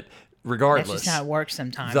 But regardless, That's just how it works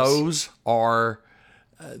sometimes. those are,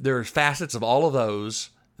 there's facets of all of those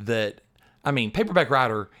that, I mean, Paperback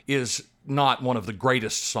Writer is not one of the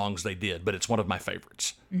greatest songs they did, but it's one of my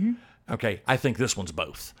favorites. Mm-hmm. Okay, I think this one's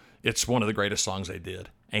both. It's one of the greatest songs they did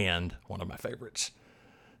and one of my favorites.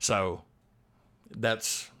 So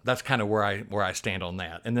that's kind of where I stand on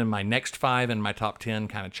that. And then my next 5 and my top 10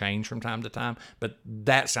 kind of change from time to time, but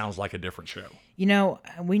that sounds like a different show. You know,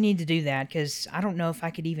 we need to do that because I don't know if I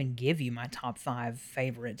could even give you my top 5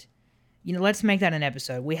 favorite. You know, let's make that an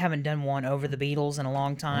episode. We haven't done one over the Beatles in a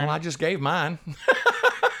long time. Well, I just gave mine.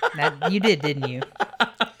 That you did, didn't you?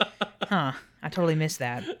 Huh. I totally missed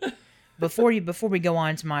that. Before we go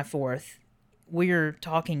on to my 4th, we're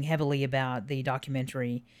talking heavily about the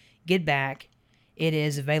documentary Get Back. It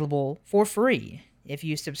is available for free if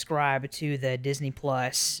you subscribe to the Disney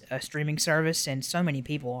Plus streaming service, and so many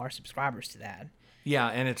people are subscribers to that. Yeah,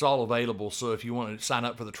 and it's all available, so if you want to sign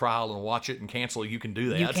up for the trial and watch it and cancel, you can do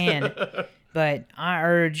that. You can, but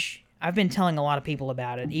I've been telling a lot of people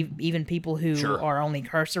about it, even people who Sure. are only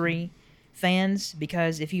cursory fans,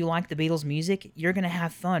 because if you like the Beatles music, you're going to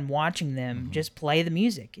have fun watching them just play the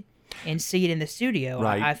music and see it in the studio,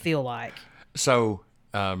 Right. I feel like. So,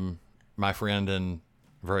 my friend and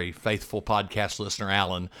very faithful podcast listener,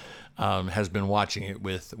 Alan, has been watching it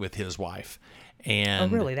with his wife.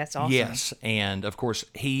 And Oh, really? That's awesome. Yes, and of course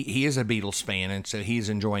he is a Beatles fan, and so he's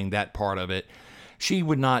enjoying that part of it. She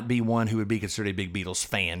would not be one who would be considered a big Beatles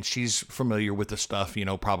fan. She's familiar with the stuff,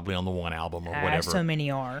 probably on the one album or whatever. So many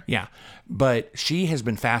are. Yeah, but she has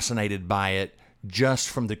been fascinated by it just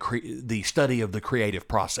from the study of the creative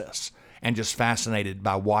process, and just fascinated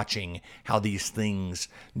by watching how these things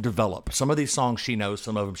develop. Some of these songs she knows,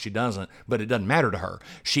 some of them she doesn't, but it doesn't matter to her.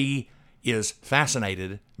 She is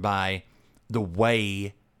fascinated by the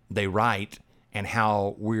way they write and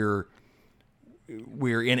how we're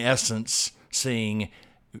in essence seeing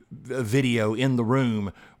a video in the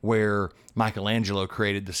room where Michelangelo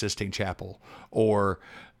created the Sistine Chapel, or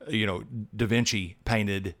Da Vinci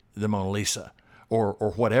painted the Mona Lisa, or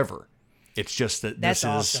whatever. It's just that That's this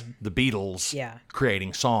awesome. is the Beatles Yeah.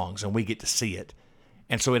 creating songs, and we get to see it.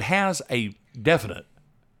 And so it has a definite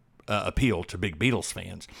appeal to big Beatles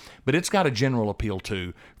fans, but it's got a general appeal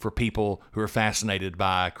too for people who are fascinated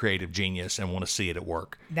by creative genius and want to see it at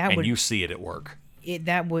work. You see it at work.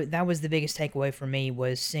 That was the biggest takeaway for me,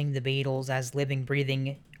 was seeing the Beatles as living,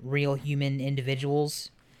 breathing, real human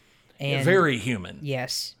individuals. And Very human,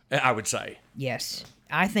 yes, I would say. yes,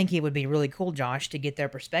 I think it would be really cool, Josh, to get their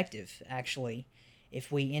perspective. Actually,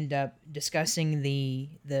 if we end up discussing the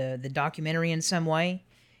documentary in some way,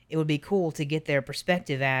 it would be cool to get their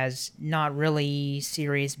perspective as not really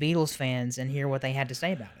serious Beatles fans and hear what they had to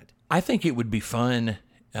say about it. I think it would be fun,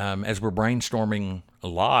 as we're brainstorming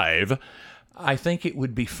live, I think it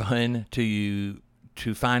would be fun to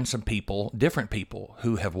find some people, different people,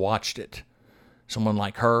 who have watched it. Someone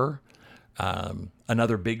like her,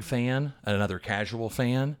 another big fan, another casual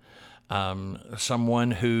fan,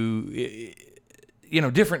 someone who,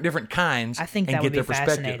 different kinds, I think and that get would be their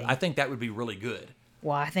perspective. fascinating. I think that would be really good.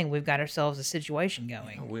 well, I think we've got ourselves a situation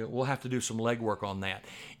going. We'll have to do some legwork on that.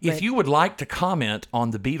 If you would like to comment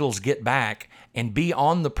on the Beatles Get Back and be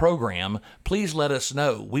on the program, please let us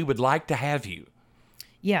know. We would like to have you.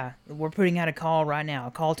 Yeah, we're putting out a call right now,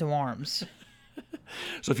 a call to arms.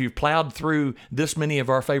 So if you've plowed through this many of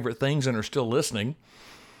our favorite things and are still listening,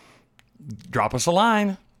 drop us a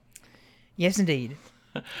line. Yes, indeed.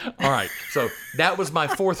 All right. So that was my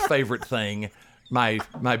fourth favorite thing, the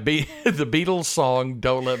Beatles song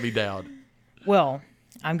 "Don't Let Me Down." Well,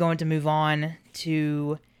 I'm going to move on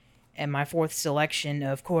to my fourth selection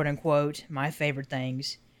of quote unquote my favorite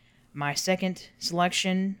things. My second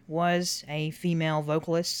selection was a female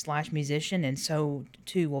vocalist / musician, and so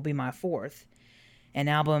too will be my fourth. An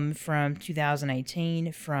album from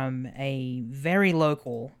 2018 from a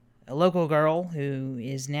local girl who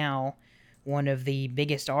is now one of the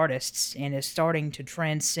biggest artists and is starting to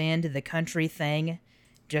transcend the country thing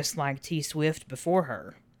just like T Swift before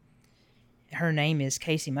her. Her name is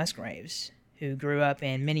Kacey Musgraves, who grew up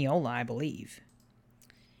in Mineola, I believe.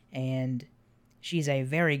 And she's a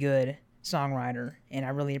very good songwriter, and I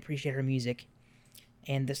really appreciate her music.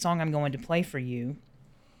 And the song I'm going to play for you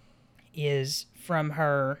is from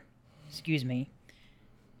her... Excuse me.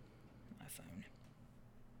 My phone.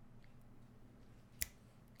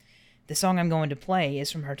 The song I'm going to play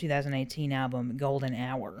is from her 2018 album, Golden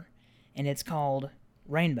Hour, and it's called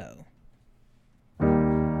Rainbow.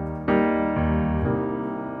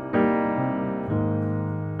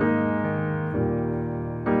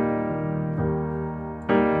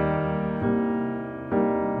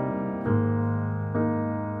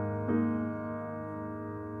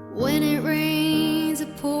 When it rains,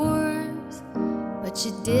 it pours, but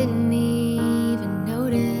you didn't even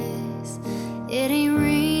notice. It ain't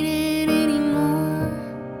raining anymore.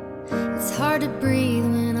 It's hard to breathe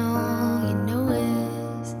when all you know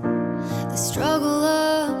is the struggle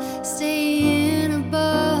of staying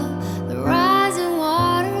above the rising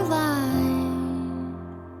water line.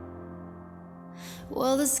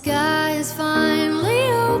 Well, the sky is finally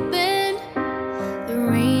open. The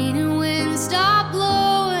rain and wind stop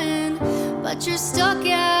blowing, but you're stuck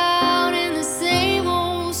out in the same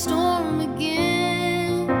old storm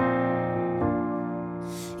again.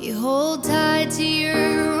 You hold tight to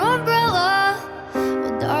your umbrella.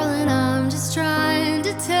 Well, darling, I'm just trying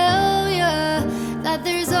to tell you that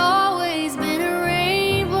there's always been a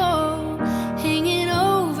rainbow hanging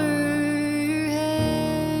over your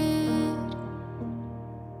head.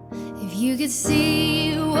 If you could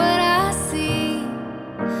see what I see,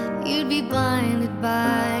 you'd be blinded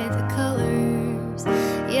by the colors,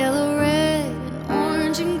 yellow, red, and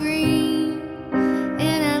orange and green,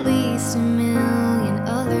 and at least a million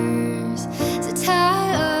others. So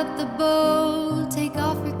tie up the bow, take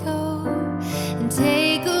off your coat, and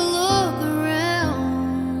take a look around.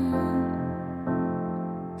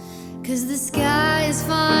 'Cause the sky is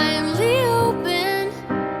finally open.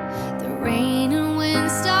 The rain and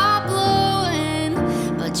wind stop blowing,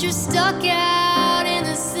 but you're stuck out in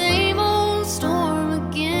the same old storm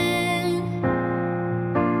again.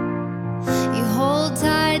 You hold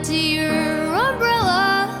tight to your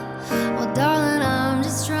umbrella. Well, darling, I'm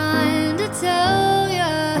just trying to tell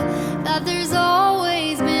you that there's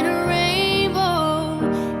always been a rainbow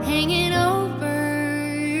hanging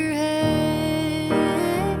over your head.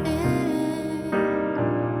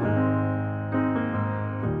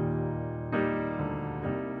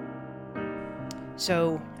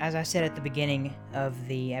 So, as I said at the beginning of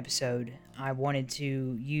the episode, I wanted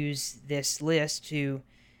to use this list to,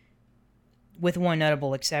 with one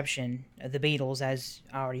notable exception, the Beatles, as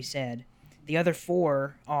I already said. The other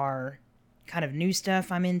four are kind of new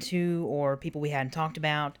stuff I'm into or people we hadn't talked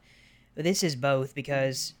about. But this is both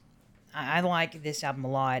because I like this album a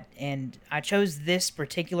lot, and I chose this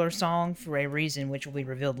particular song for a reason which will be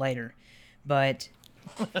revealed later. But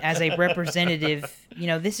as a representative,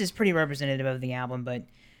 this is pretty representative of the album, but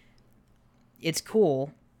it's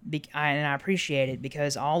cool, and I appreciate it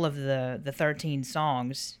because all of the 13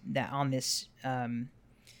 songs that on this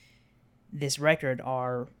this record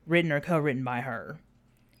are written or co-written by her.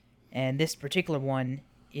 And this particular one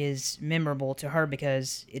is memorable to her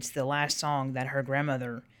because it's the last song that her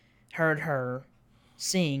grandmother heard her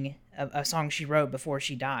sing, a song she wrote before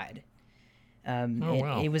she died.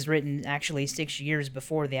 Wow. It was written actually 6 years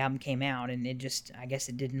before the album came out, and I guess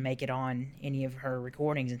it didn't make it on any of her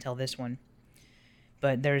recordings until this one.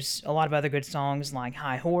 But there's a lot of other good songs like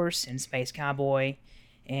High Horse and Space Cowboy,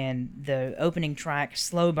 and the opening track,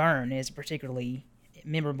 Slow Burn, is a particularly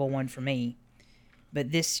memorable one for me.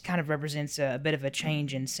 But this kind of represents a bit of a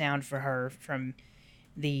change in sound for her from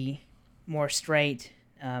the more straight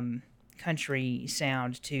country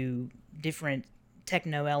sound to different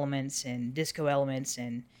techno elements and disco elements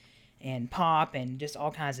and pop and just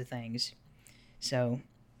all kinds of things. So,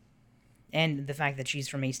 and the fact that she's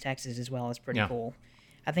from East Texas as well is pretty cool.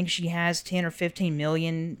 I think she has 10 or 15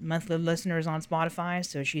 million monthly listeners on Spotify,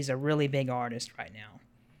 so she's a really big artist right now.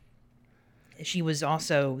 She was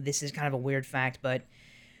also, this is kind of a weird fact, but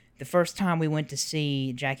the first time we went to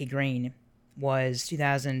see Jackie Green was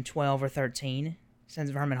 2012 or 13, Sons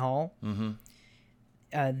of Herman Hall. Mm-hmm.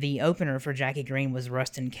 The opener for Jackie Green was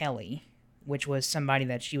Rustin Kelly, which was somebody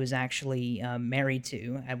that she was actually married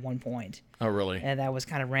to at one point. Oh, really? And that was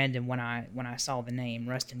kind of random when I saw the name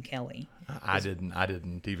Rustin Kelly. I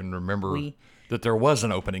didn't even remember that there was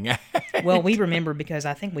an opening act. Well, we remember because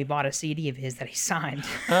I think we bought a CD of his that he signed.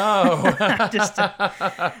 Oh,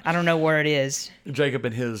 I don't know where it is. Jacob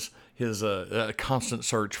and his constant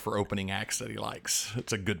search for opening acts that he likes.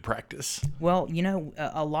 It's a good practice. Well, you know,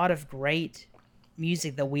 a lot of great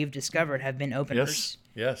music that we've discovered have been openers.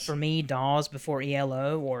 Yes. For me, Dawes before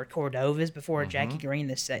ELO or Cordovas before Jackie Green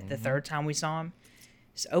the third time we saw him.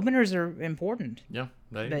 So openers are important. Yeah,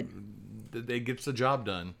 they gets the job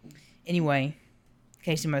done. Anyway,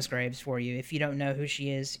 Casey Musgraves for you. If you don't know who she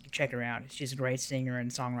is, check her out. She's a great singer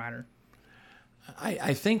and songwriter.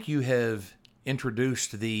 I think you have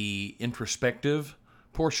introduced the introspective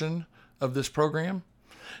portion of this program,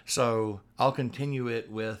 so I'll continue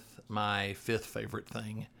it with my fifth favorite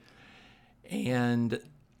thing. And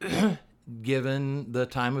given the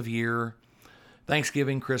time of year,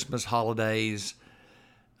 Thanksgiving, Christmas, holidays,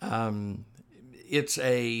 it's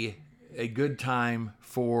a good time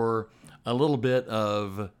for a little bit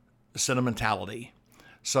of sentimentality.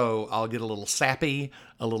 So I'll get a little sappy,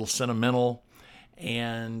 a little sentimental,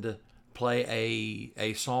 and play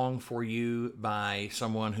a song for you by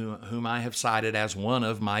someone whom I have cited as one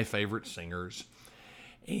of my favorite singers.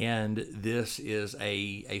 And this is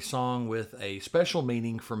a song with a special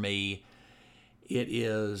meaning for me. It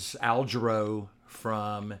is Al Jarreau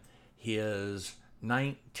from his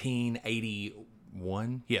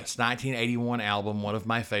 1981 album, one of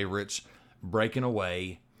my favorites, Breaking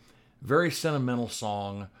Away. Very sentimental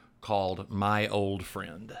song called My Old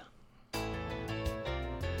Friend.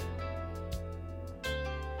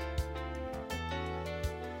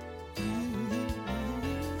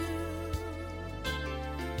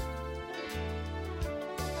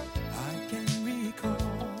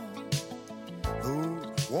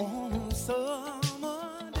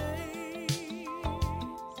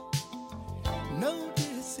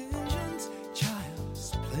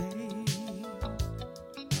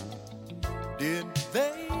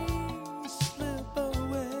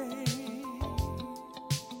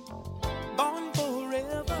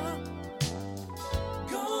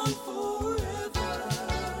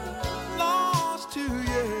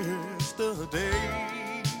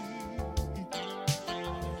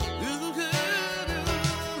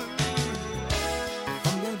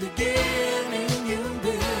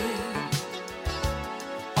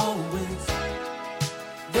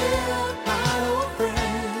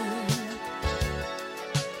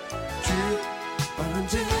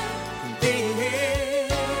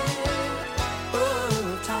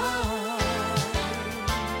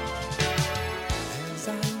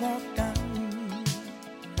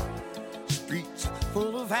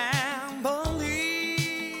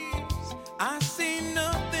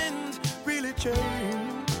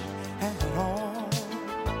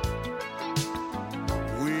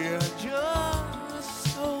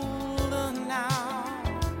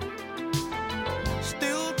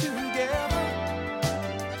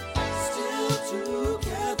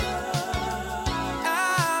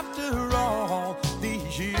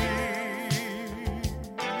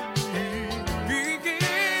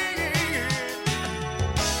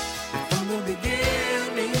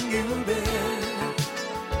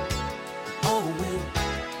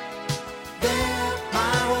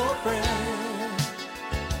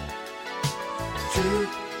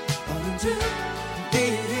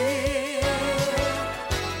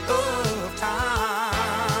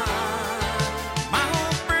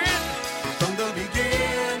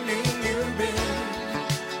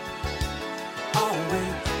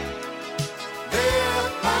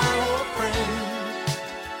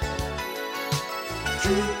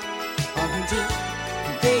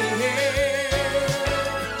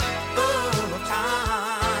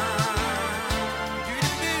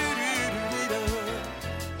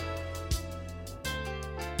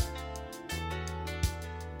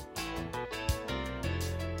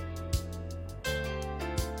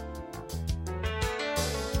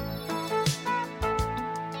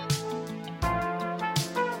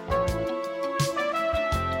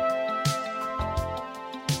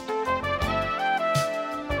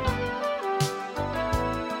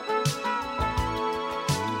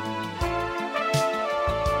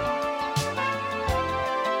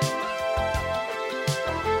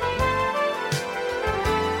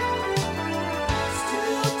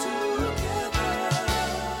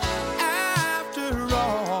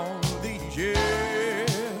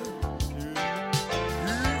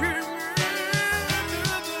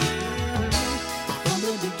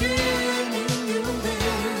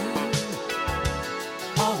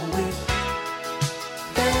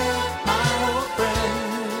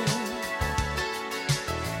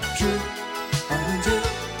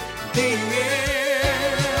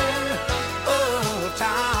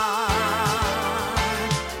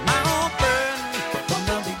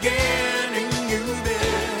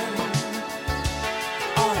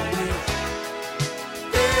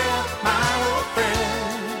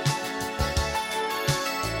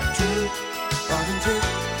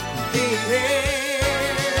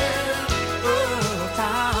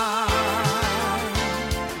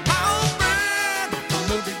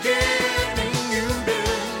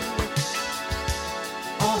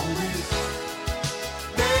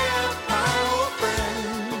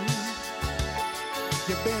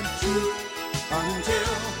 remain true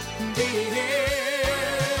until the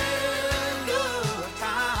end of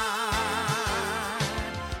time.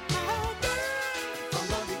 My girl, from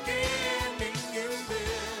the beginning you've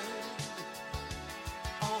been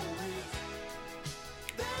always.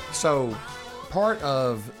 So, part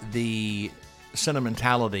of the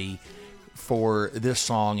sentimentality for this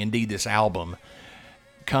song, indeed this album,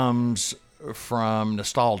 comes from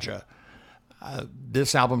nostalgia.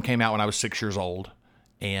 This album came out when I was 6 years old,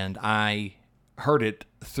 and I heard it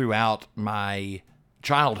throughout my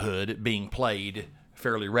childhood being played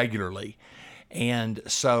fairly regularly. And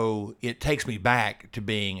so it takes me back to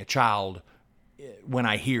being a child when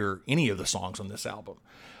I hear any of the songs on this album.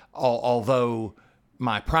 Although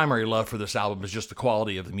my primary love for this album is just the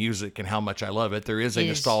quality of the music and how much I love it, there is a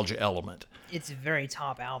nostalgia element. It's a very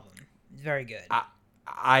top album. It's very good.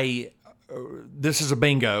 This is a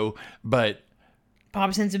bingo, but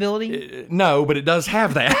Pop sensibility? no, but it does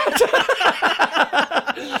have that.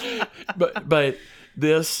 but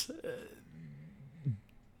this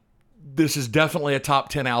is definitely a top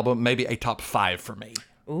 10 album, maybe a top 5 for me.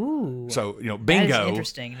 Ooh. So, bingo. That is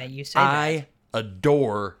interesting that you say I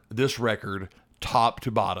adore this record top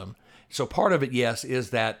to bottom. So part of it, yes,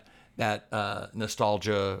 is that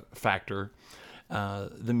nostalgia factor,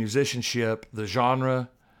 the musicianship, the genre,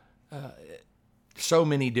 so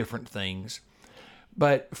many different things.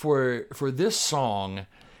 But for this song,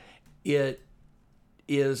 it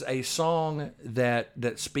is a song that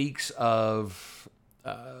speaks of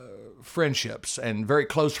friendships and very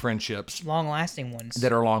close friendships. Long-lasting ones.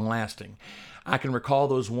 That are long-lasting. I can recall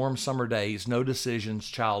those warm summer days, no decisions,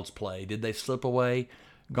 child's play. Did they slip away?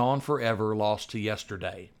 Gone forever, lost to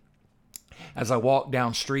yesterday. As I walk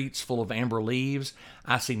down streets full of amber leaves,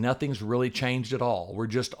 I see nothing's really changed at all. We're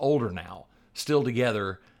just older now, still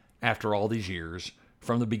together after all these years.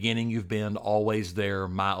 From the beginning you've been always there,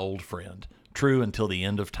 my old friend. True until the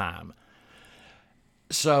end of time.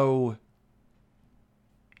 So,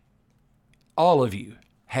 all of you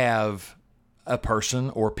have a person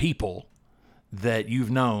or people that you've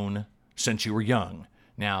known since you were young.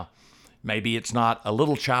 Now, maybe it's not a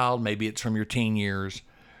little child, maybe it's from your teen years,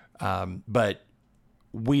 but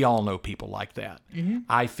we all know people like that. Mm-hmm.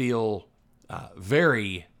 I feel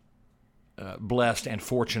very blessed and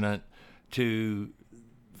fortunate to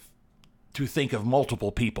think of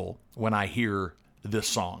multiple people when I hear this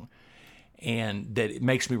song. And that it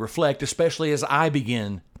makes me reflect, especially as I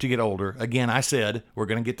begin to get older. Again, I said we're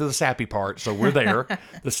going to get to the sappy part, so we're there.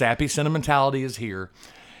 The sappy sentimentality is here.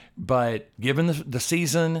 But given the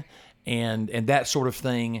season and that sort of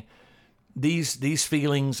thing, these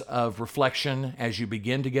feelings of reflection as you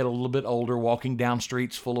begin to get a little bit older, walking down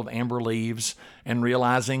streets full of amber leaves and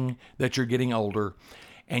realizing that you're getting older,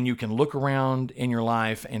 and you can look around in your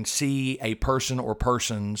life and see a person or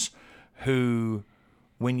persons who,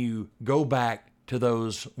 when you go back to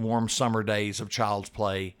those warm summer days of child's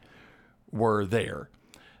play, were there.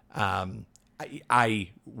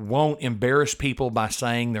 I won't embarrass people by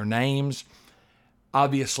saying their names.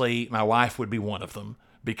 Obviously, my wife would be one of them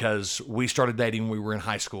because we started dating when we were in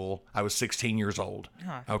high school. I was 16 years old.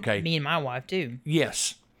 Okay. Me and my wife, too.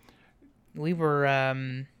 Yes. We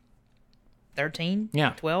were 13?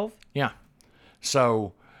 Yeah. 12? Yeah.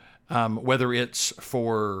 So, whether it's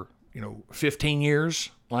for 15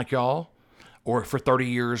 years like y'all, or for 30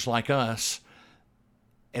 years like us,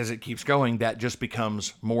 as it keeps going, that just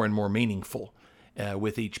becomes more and more meaningful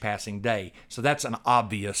with each passing day. So that's an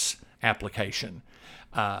obvious application.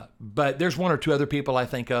 But there's one or two other people I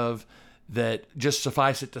think of that, just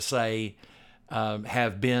suffice it to say,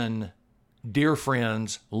 have been dear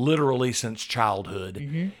friends literally since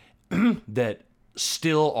childhood, that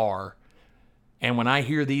still are. And when I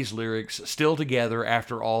hear these lyrics, still together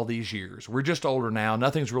after all these years, we're just older now,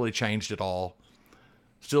 nothing's really changed at all.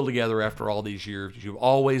 Still together after all these years, you've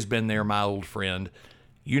always been there, my old friend.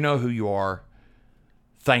 You know who you are.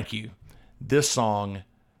 Thank you. This song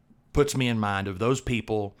puts me in mind of those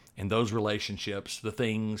people and those relationships, the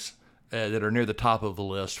things that are near the top of the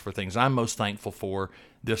list for things I'm most thankful for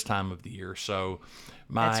this time of the year. So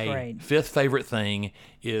my fifth favorite thing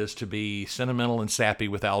is to be sentimental and sappy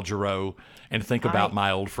with Al Jarreau and think about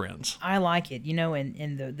my old friends. I like it.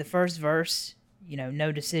 In the first verse,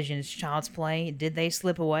 no decisions, child's play. Did they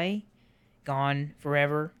slip away? Gone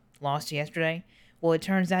forever, lost yesterday? Well, it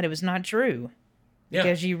turns out it was not true.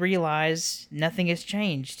 Because you realize nothing has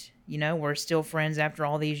changed. We're still friends after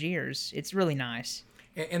all these years. It's really nice.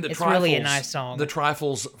 And it's really a nice song. The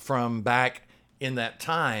trifles from back in that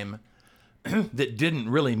time that didn't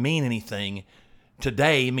really mean anything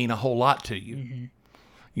today mean a whole lot to you. Mm-hmm.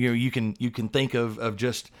 You can think of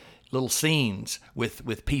just little scenes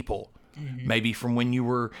with people, maybe from when you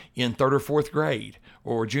were in 3rd or 4th grade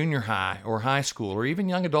or junior high or high school or even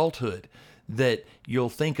young adulthood that you'll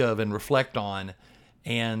think of and reflect on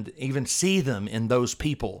and even see them in those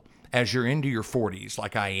people as you're into your 40s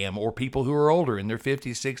like I am, or people who are older in their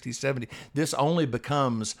 50s, 60s, 70s. This only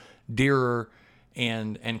becomes dearer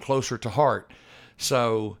and closer to heart.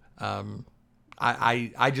 So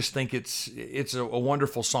I just think it's a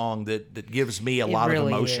wonderful song that gives me a lot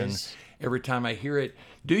really of emotion is. every time I hear it.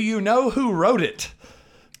 Do you know who wrote it?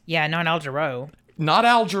 Yeah, not Al Jarreau. Not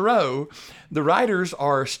Al Jarreau. The writers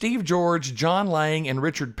are Steve George, John Lang, and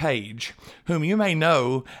Richard Page, whom you may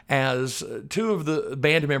know as 2 of the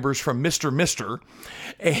band members from Mr. Mister,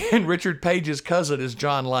 and Richard Page's cousin is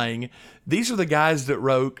John Lang. These are the guys that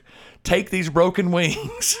wrote Take These Broken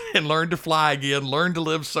Wings and Learn to Fly Again, Learn to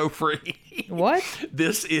Live So Free. What?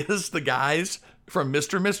 This is the guys from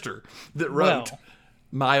Mr. Mister that wrote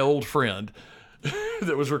My Old Friend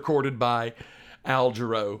that was recorded by Al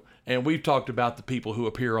Jarreau. And we've talked about the people who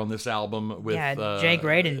appear on this album with... Jay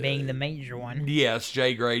Graydon being the major one. Yes,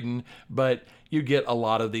 Jay Graydon. But you get a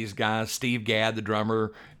lot of these guys. Steve Gadd, the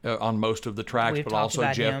drummer, on most of the tracks, We've but talked also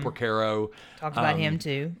about Jeff him. Porcaro. Talked about him,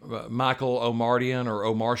 too. Michael Omartian, or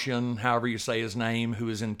Omartian, however you say his name, who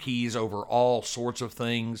is in keys over all sorts of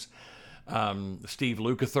things. Steve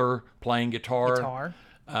Lukather playing guitar.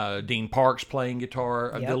 Dean Parks playing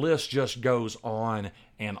guitar. Yep. The list just goes on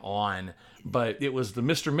and on. But it was the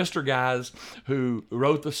Mr. Mister guys who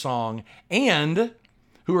wrote the song and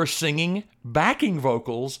who are singing backing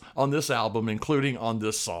vocals on this album, including on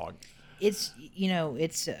this song. It's,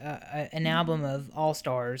 it's an album of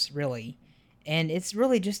all-stars, really. And it's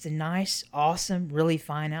really just a nice, awesome, really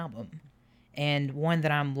fine album. And one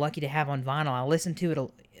that I'm lucky to have on vinyl. I listen to it.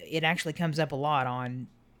 It actually comes up a lot on,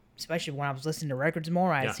 especially when I was listening to records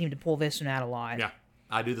more, I seem to pull this one out a lot. Yeah,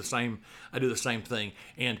 I do the same thing.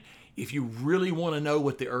 And if you really want to know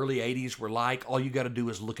what the early 80s were like, all you got to do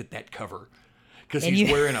is look at that cover. Because he's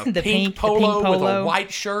wearing a pink polo with a white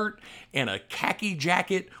shirt and a khaki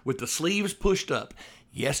jacket with the sleeves pushed up.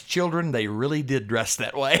 Yes, children, they really did dress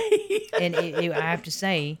that way. And I have to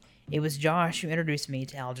say, it was Josh who introduced me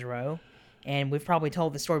to Al Jarreau. And we've probably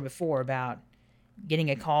told the story before about getting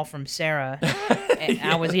a call from Sarah. And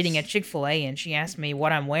I was eating at Chick-fil-A, and she asked me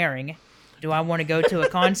what I'm wearing. Do I want to go to a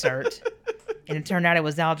concert? And it turned out it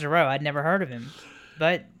was Al Jarreau. I'd never heard of him.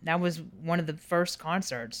 But that was one of the first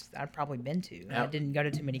concerts I'd probably been to. I didn't go to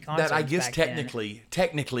too many concerts. That I guess back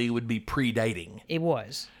technically would be predating. It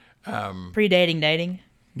was. Predating dating?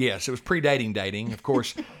 Yes, it was predating dating. Of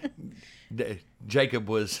course, Jacob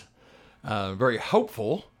was very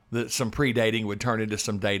hopeful that some predating would turn into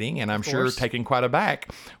some dating, and I'm sure taken quite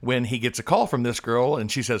aback when he gets a call from this girl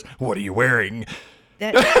and she says, "What are you wearing?"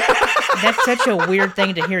 That's such a weird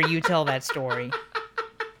thing to hear you tell that story.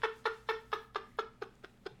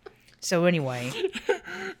 So anyway,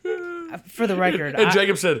 for the record... And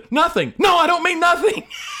Jacob said, "Nothing. No, I don't mean nothing."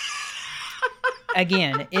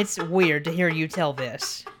 Again, it's weird to hear you tell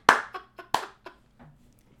this.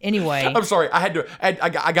 Anyway. I'm sorry.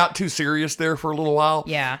 I got too serious there for a little while.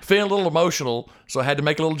 Yeah. Feeling a little emotional, so I had to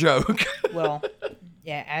make a little joke. Well,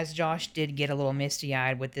 yeah, as Josh did get a little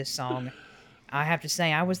misty-eyed with this song, I have to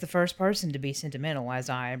say I was the first person to be sentimental as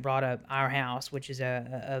I brought up Our House, which is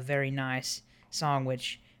a very nice song,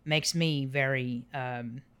 which makes me very,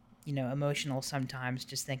 emotional sometimes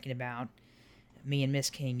just thinking about me and Miss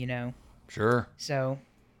King, Sure. So,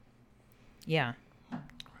 yeah.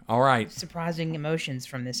 All right. Surprising emotions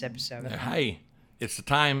from this episode. Hey, it's the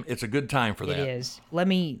time. It's a good time for that. It is. Let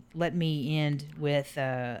me end with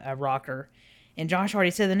a rocker, and Josh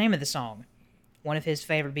already said the name of the song. One of his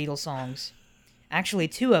favorite Beatles songs. Actually,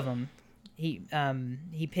 2 of them. He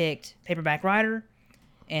picked Paperback Writer,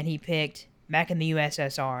 and he picked Back in the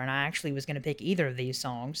USSR. And I actually was going to pick either of these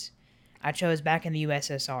songs. I chose Back in the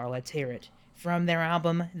USSR. Let's hear it from their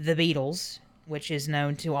album The Beatles, which is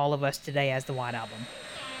known to all of us today as the White Album.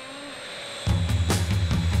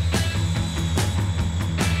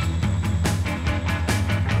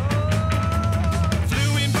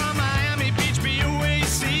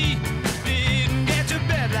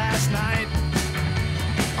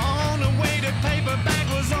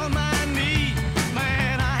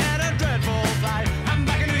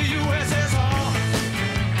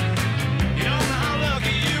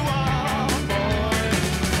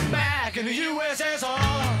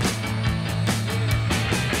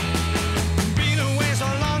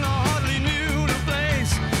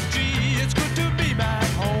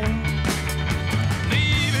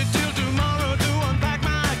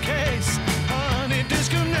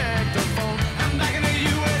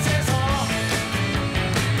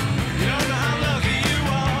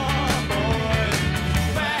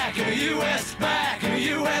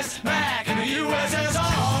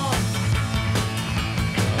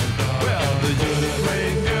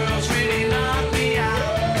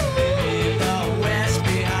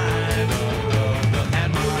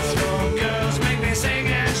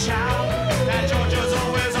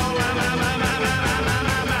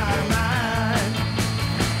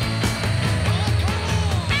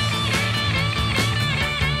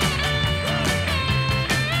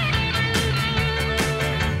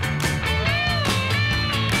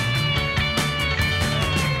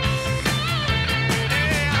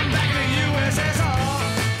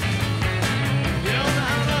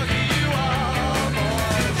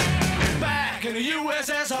 the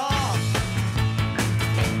USSR.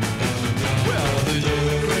 Well, the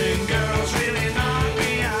Ukraine girls really knocked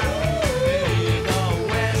me out. They leave the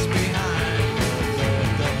West behind.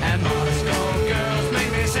 And Moscow girls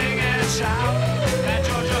make me sing and shout. And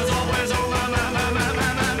Georgia's always on my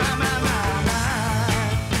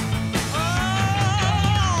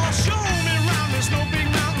Oh, show me round the snow big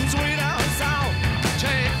mountains way down south.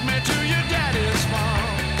 Take me to your daddy's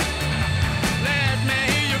farm. Let me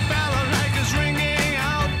hear your balalaikas ringing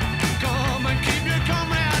out. Come and keep your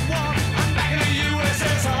comrade warm. I'm back in the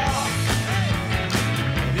USSR.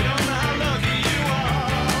 You don't know how lucky you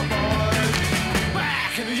are, boy.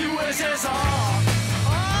 Back in the USSR. Oh,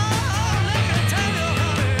 let me tell you,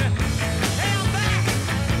 honey. Hey, I'm back.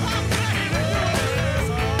 I'm back in the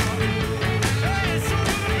USSR. Hey, it's so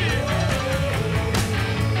good to be here.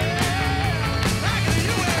 Back in the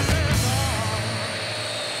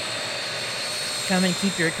USSR. Come and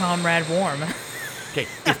keep your comrade warm. Okay,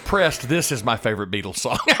 if pressed, this is my favorite Beatles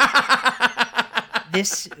song.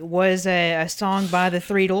 This was a song by the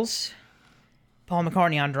Threedles, Paul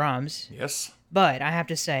McCartney on drums. Yes. But I have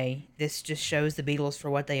to say, this just shows the Beatles for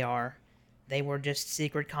what they are. They were just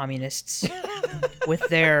secret communists with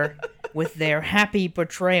their happy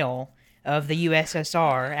portrayal of the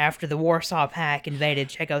USSR after the Warsaw Pact invaded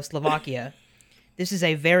Czechoslovakia. This is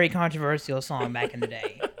a very controversial song back in the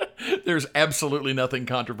day. There's absolutely nothing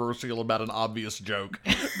controversial about an obvious joke,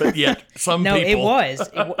 but yet some No, people... it was.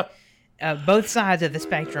 Both sides of the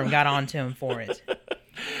spectrum got onto him for it.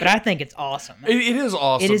 But I think it's awesome. It is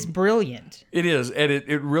awesome. It is brilliant. It is, and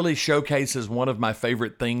it really showcases one of my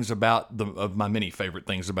favorite things of my many favorite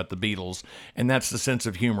things about the Beatles, and that's the sense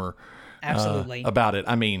of humor. Absolutely. About it.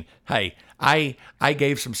 I mean, hey, I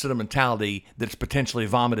gave some sentimentality that's potentially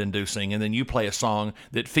vomit-inducing, and then you play a song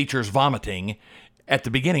that features vomiting at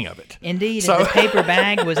the beginning of it. Indeed, So- the paper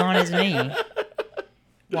bag was on his knee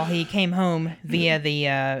while he came home via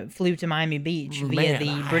the flew to Miami Beach via Man, I the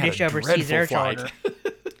had British a Overseas Air dreadful Charter. flight.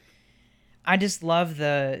 I just love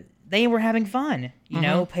they were having fun, you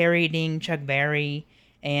know, parodying Chuck Berry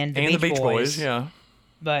and the Beach Boys. Yeah.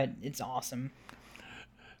 But it's awesome.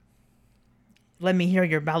 Let me hear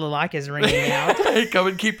your balalaikas ringing out. Hey, come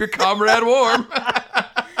and keep your comrade warm.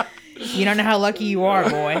 You don't know how lucky you are,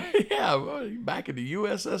 boy. Yeah, well, back in the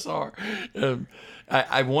USSR.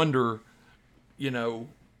 I wonder,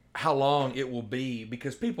 how long it will be,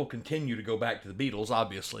 because people continue to go back to the Beatles,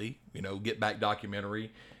 obviously, Get Back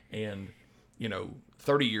documentary. And,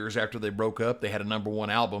 30 years after they broke up, they had a #1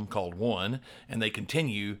 album called One, and they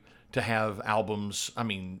continue to have albums. I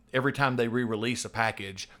mean, every time they re-release a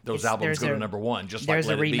package, those albums go to #1, just like there's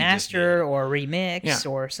Let a It Be just did. remaster or a remix Yeah.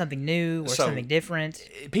 or something new or So- something different.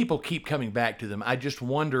 People keep coming back to them. I just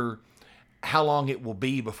wonder how long it will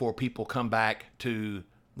be before people come back to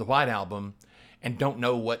the White Album and don't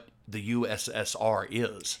know what the USSR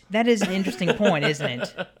is. That is an interesting point, isn't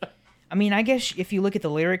it? I mean, I guess if you look at the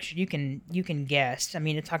lyrics, you can guess. I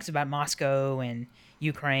mean, it talks about Moscow and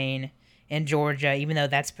Ukraine and Georgia, even though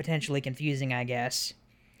that's potentially confusing, I guess.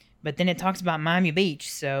 But then it talks about Miami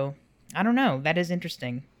Beach, so I don't know. That is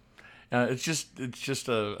interesting. It's just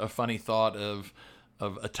a funny thought of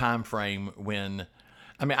a time frame when,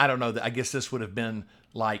 I mean, I don't know. I guess this would have been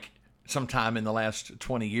like sometime in the last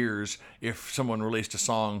 20 years if someone released a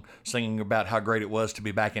song singing about how great it was to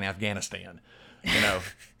be back in Afghanistan,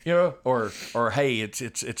 or hey, it's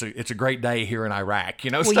a great day here in Iraq,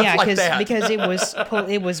 Well, stuff yeah, like that. because it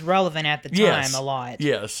was relevant at the time Yes. a lot.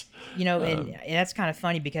 Yes. And that's kind of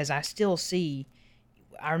funny because I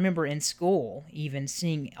remember in school even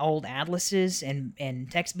seeing old atlases and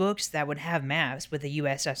textbooks that would have maps with the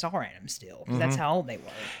USSR in them still. 'Cause That's how old they were.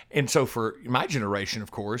 And so for my generation, of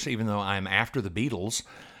course, even though I'm after the Beatles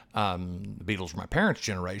were my parents'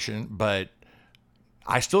 generation, but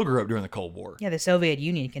I still grew up during the Cold War. Yeah, the Soviet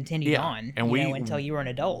Union continued Yeah, on and until you were an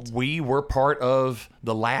adult. We were part of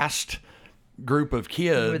the last group of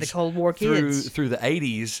kids. We were the Cold War kids. Through the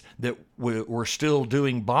 80s that were still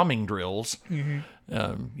doing bombing drills. In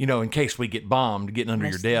case we get bombed, getting under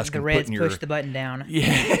your desk the and Reds putting your... push the button down.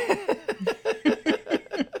 Yeah.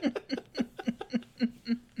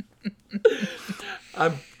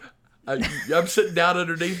 I'm sitting down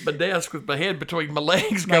underneath my desk with my head between my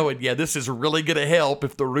legs going, yeah, this is really going to help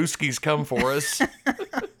if the Ruskies come for us.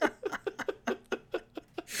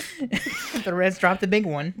 The Reds dropped the big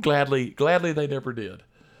one. Gladly they never did.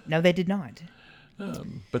 No, they did not.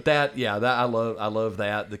 But I love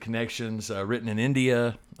that. The connections written in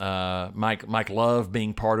India, Mike Love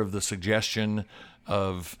being part of the suggestion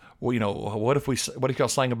well, what if y'all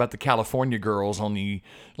sang about the California girls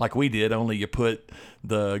like we did, only you put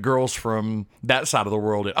the girls from that side of the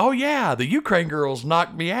world in. Oh yeah, the Ukraine girls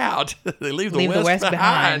knocked me out. They leave the West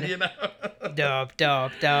behind. Dope.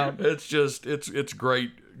 It's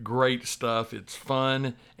great stuff. It's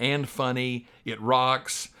fun and funny. It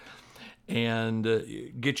rocks. And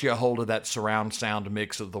get you a hold of that surround sound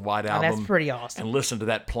mix of the White Album. That's pretty awesome. And listen to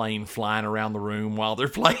that plane flying around the room while they're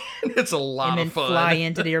playing. It's a lot of fun. And then fly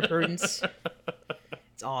into the airpurts.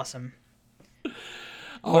 It's awesome.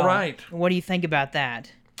 All right. What do you think about that?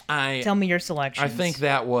 Tell me your selections. I think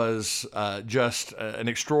that was just an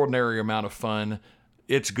extraordinary amount of fun.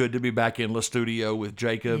 It's good to be back in the studio with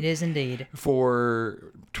Jacob. It is indeed.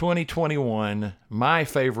 For 2021, my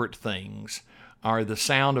favorite things are the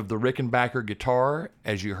sound of the Rickenbacker guitar,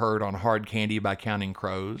 as you heard on Hard Candy by Counting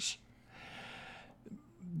Crows,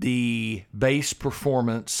 the bass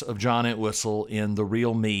performance of John Entwistle in The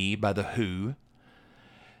Real Me by The Who,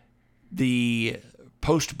 the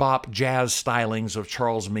post-bop jazz stylings of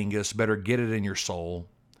Charles Mingus, Better Get It in Your Soul,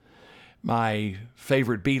 my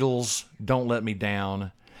favorite Beatles, Don't Let Me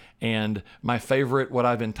Down, and my favorite, what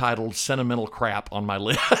I've entitled Sentimental Crap on my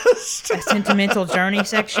list. A sentimental journey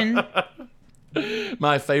section.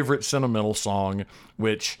 My favorite sentimental song,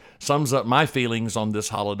 which sums up my feelings on this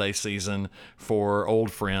holiday season for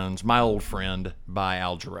My Old Friend by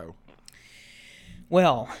Al Jarreau.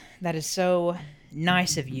 Well, that is so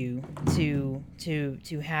nice of you to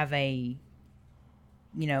have a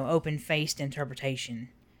open-faced interpretation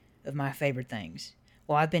of my favorite things.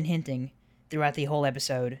 Well, I've been hinting throughout the whole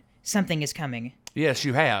episode something is coming. Yes,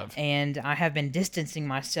 you have. And I have been distancing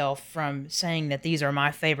myself from saying that these are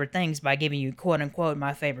my favorite things by giving you quote-unquote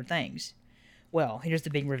my favorite things. Well, here's the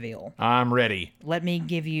big reveal. I'm ready. Let me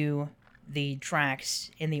give you the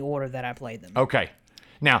tracks in the order that I played them. Okay.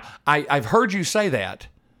 Now, I've heard you say that.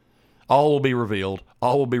 All will be revealed.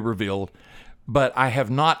 All will be revealed. But I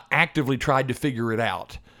have not actively tried to figure it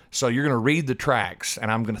out. So you're going to read the tracks,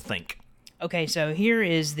 and I'm going to think. Okay, so here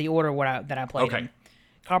is the order that I played in.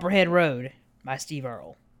 Copperhead Road by Steve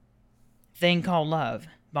Earle. Thing Called Love,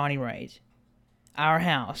 Bonnie Raitt. Our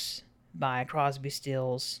House by Crosby,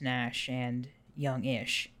 Stills, Nash, and Young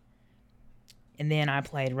Ish. And then I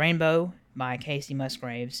played Rainbow by Casey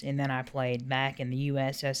Musgraves. And then I played Back in the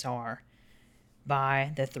USSR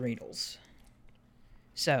by the Threedles.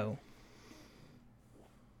 So.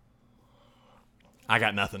 I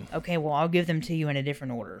got nothing. Okay, well, I'll give them to you in a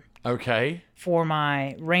different order. Okay. For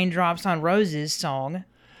my Raindrops on Roses song.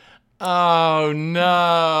 Oh, no.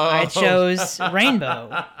 I chose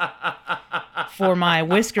Rainbow. For my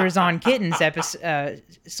Whiskers on Kittens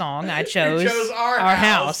song, I chose Our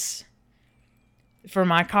House. For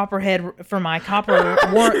my my bright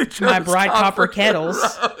copper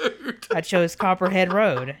kettles, I chose Copperhead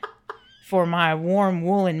Road. For my warm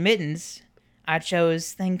woolen mittens, I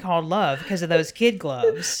chose Thing Called Love because of those kid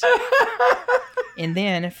gloves. And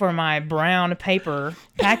then for my brown paper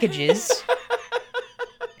packages,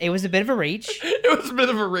 it was a bit of a reach.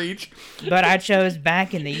 But I chose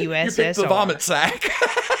Back in the USSR. You picked the vomit sack.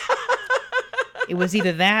 It was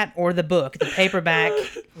either that or the book, the paperback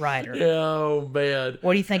writer. Oh, man.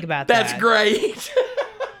 What do you think about that? That's great.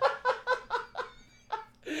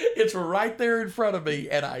 It's right there in front of me,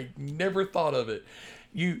 and I never thought of it.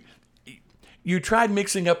 You tried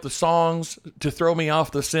mixing up the songs to throw me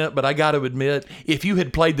off the scent, but I got to admit, if you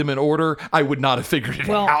had played them in order, I would not have figured it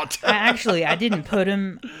out. I didn't put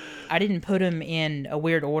them in a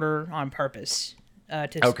weird order on purpose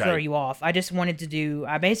to throw you off. I just wanted to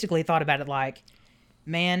I basically thought about it like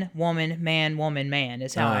man, woman, man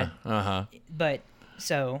is how But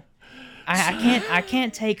so I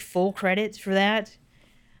can't take full credit for that.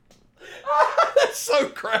 That's so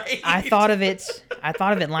great. I thought of it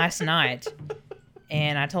last night,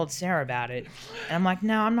 and I told Sarah about it. And I'm like,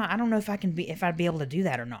 no, I'm not. I don't know if I'd be able to do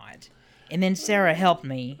that or not. And then Sarah helped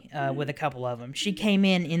me with a couple of them. She came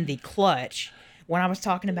in the clutch when I was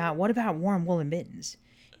talking about what about warm woolen mittens.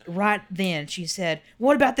 Right then, she said,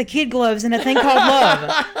 "What about the kid gloves and a thing called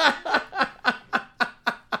love?"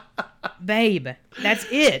 Babe, that's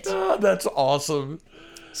it. Oh, that's awesome.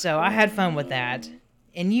 So I had fun with that.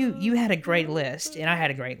 And you had a great list, and I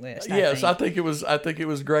had a great list. Yes, I think it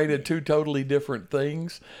was great in two totally different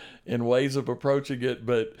things, in ways of approaching it.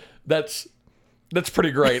 But that's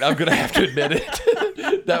pretty great. I'm gonna have to admit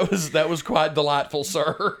it. That was quite delightful,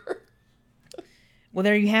 sir. Well,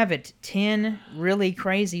 there you have it. 10 really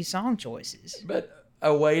crazy song choices. But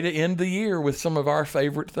a way to end the year with some of our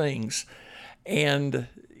favorite things, and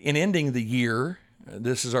in ending the year,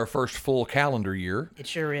 This is our first full calendar year. It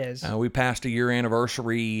sure is. We passed a year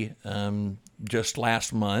anniversary just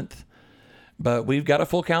last month, but we've got a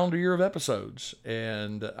full calendar year of episodes,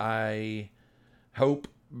 and I hope,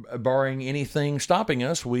 barring anything stopping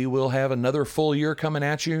us, we will have another full year coming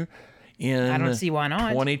at you in I don't see why not.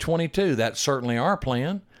 2022. That's certainly our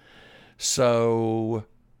plan. So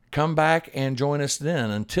come back and join us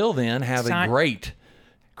then. Until then, have a great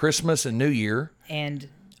Christmas and New Year. And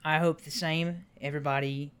I hope the same.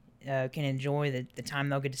 Everybody can enjoy the time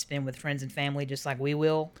they'll get to spend with friends and family, just like we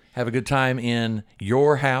will. Have a good time in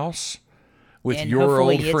your house with and your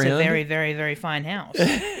old friend. friend. It's a very, very, very fine house.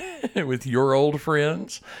 With your old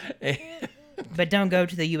friends. But don't go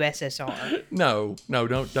to the USSR. No,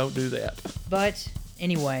 don't do that. But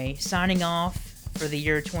anyway, signing off for the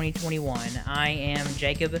year 2021. I am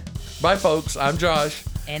Jacob. Bye, folks. I'm Josh.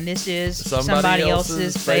 And this is Somebody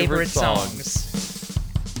Else's Favorite songs.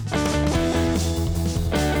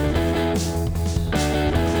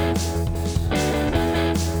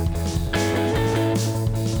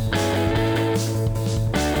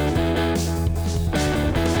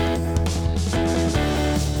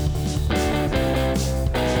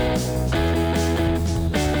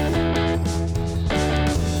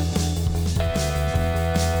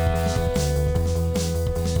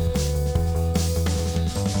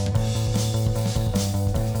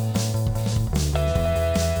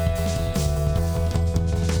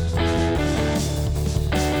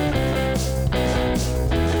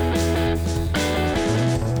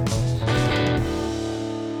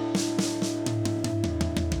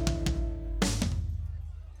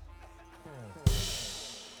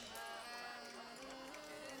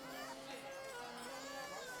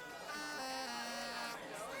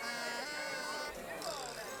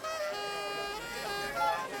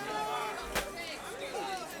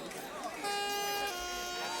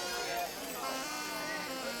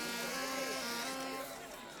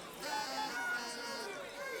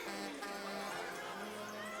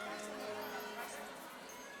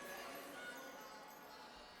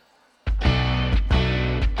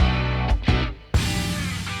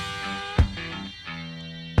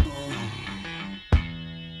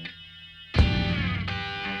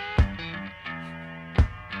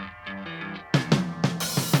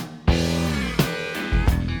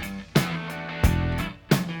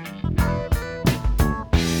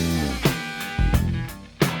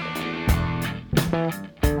 Bye.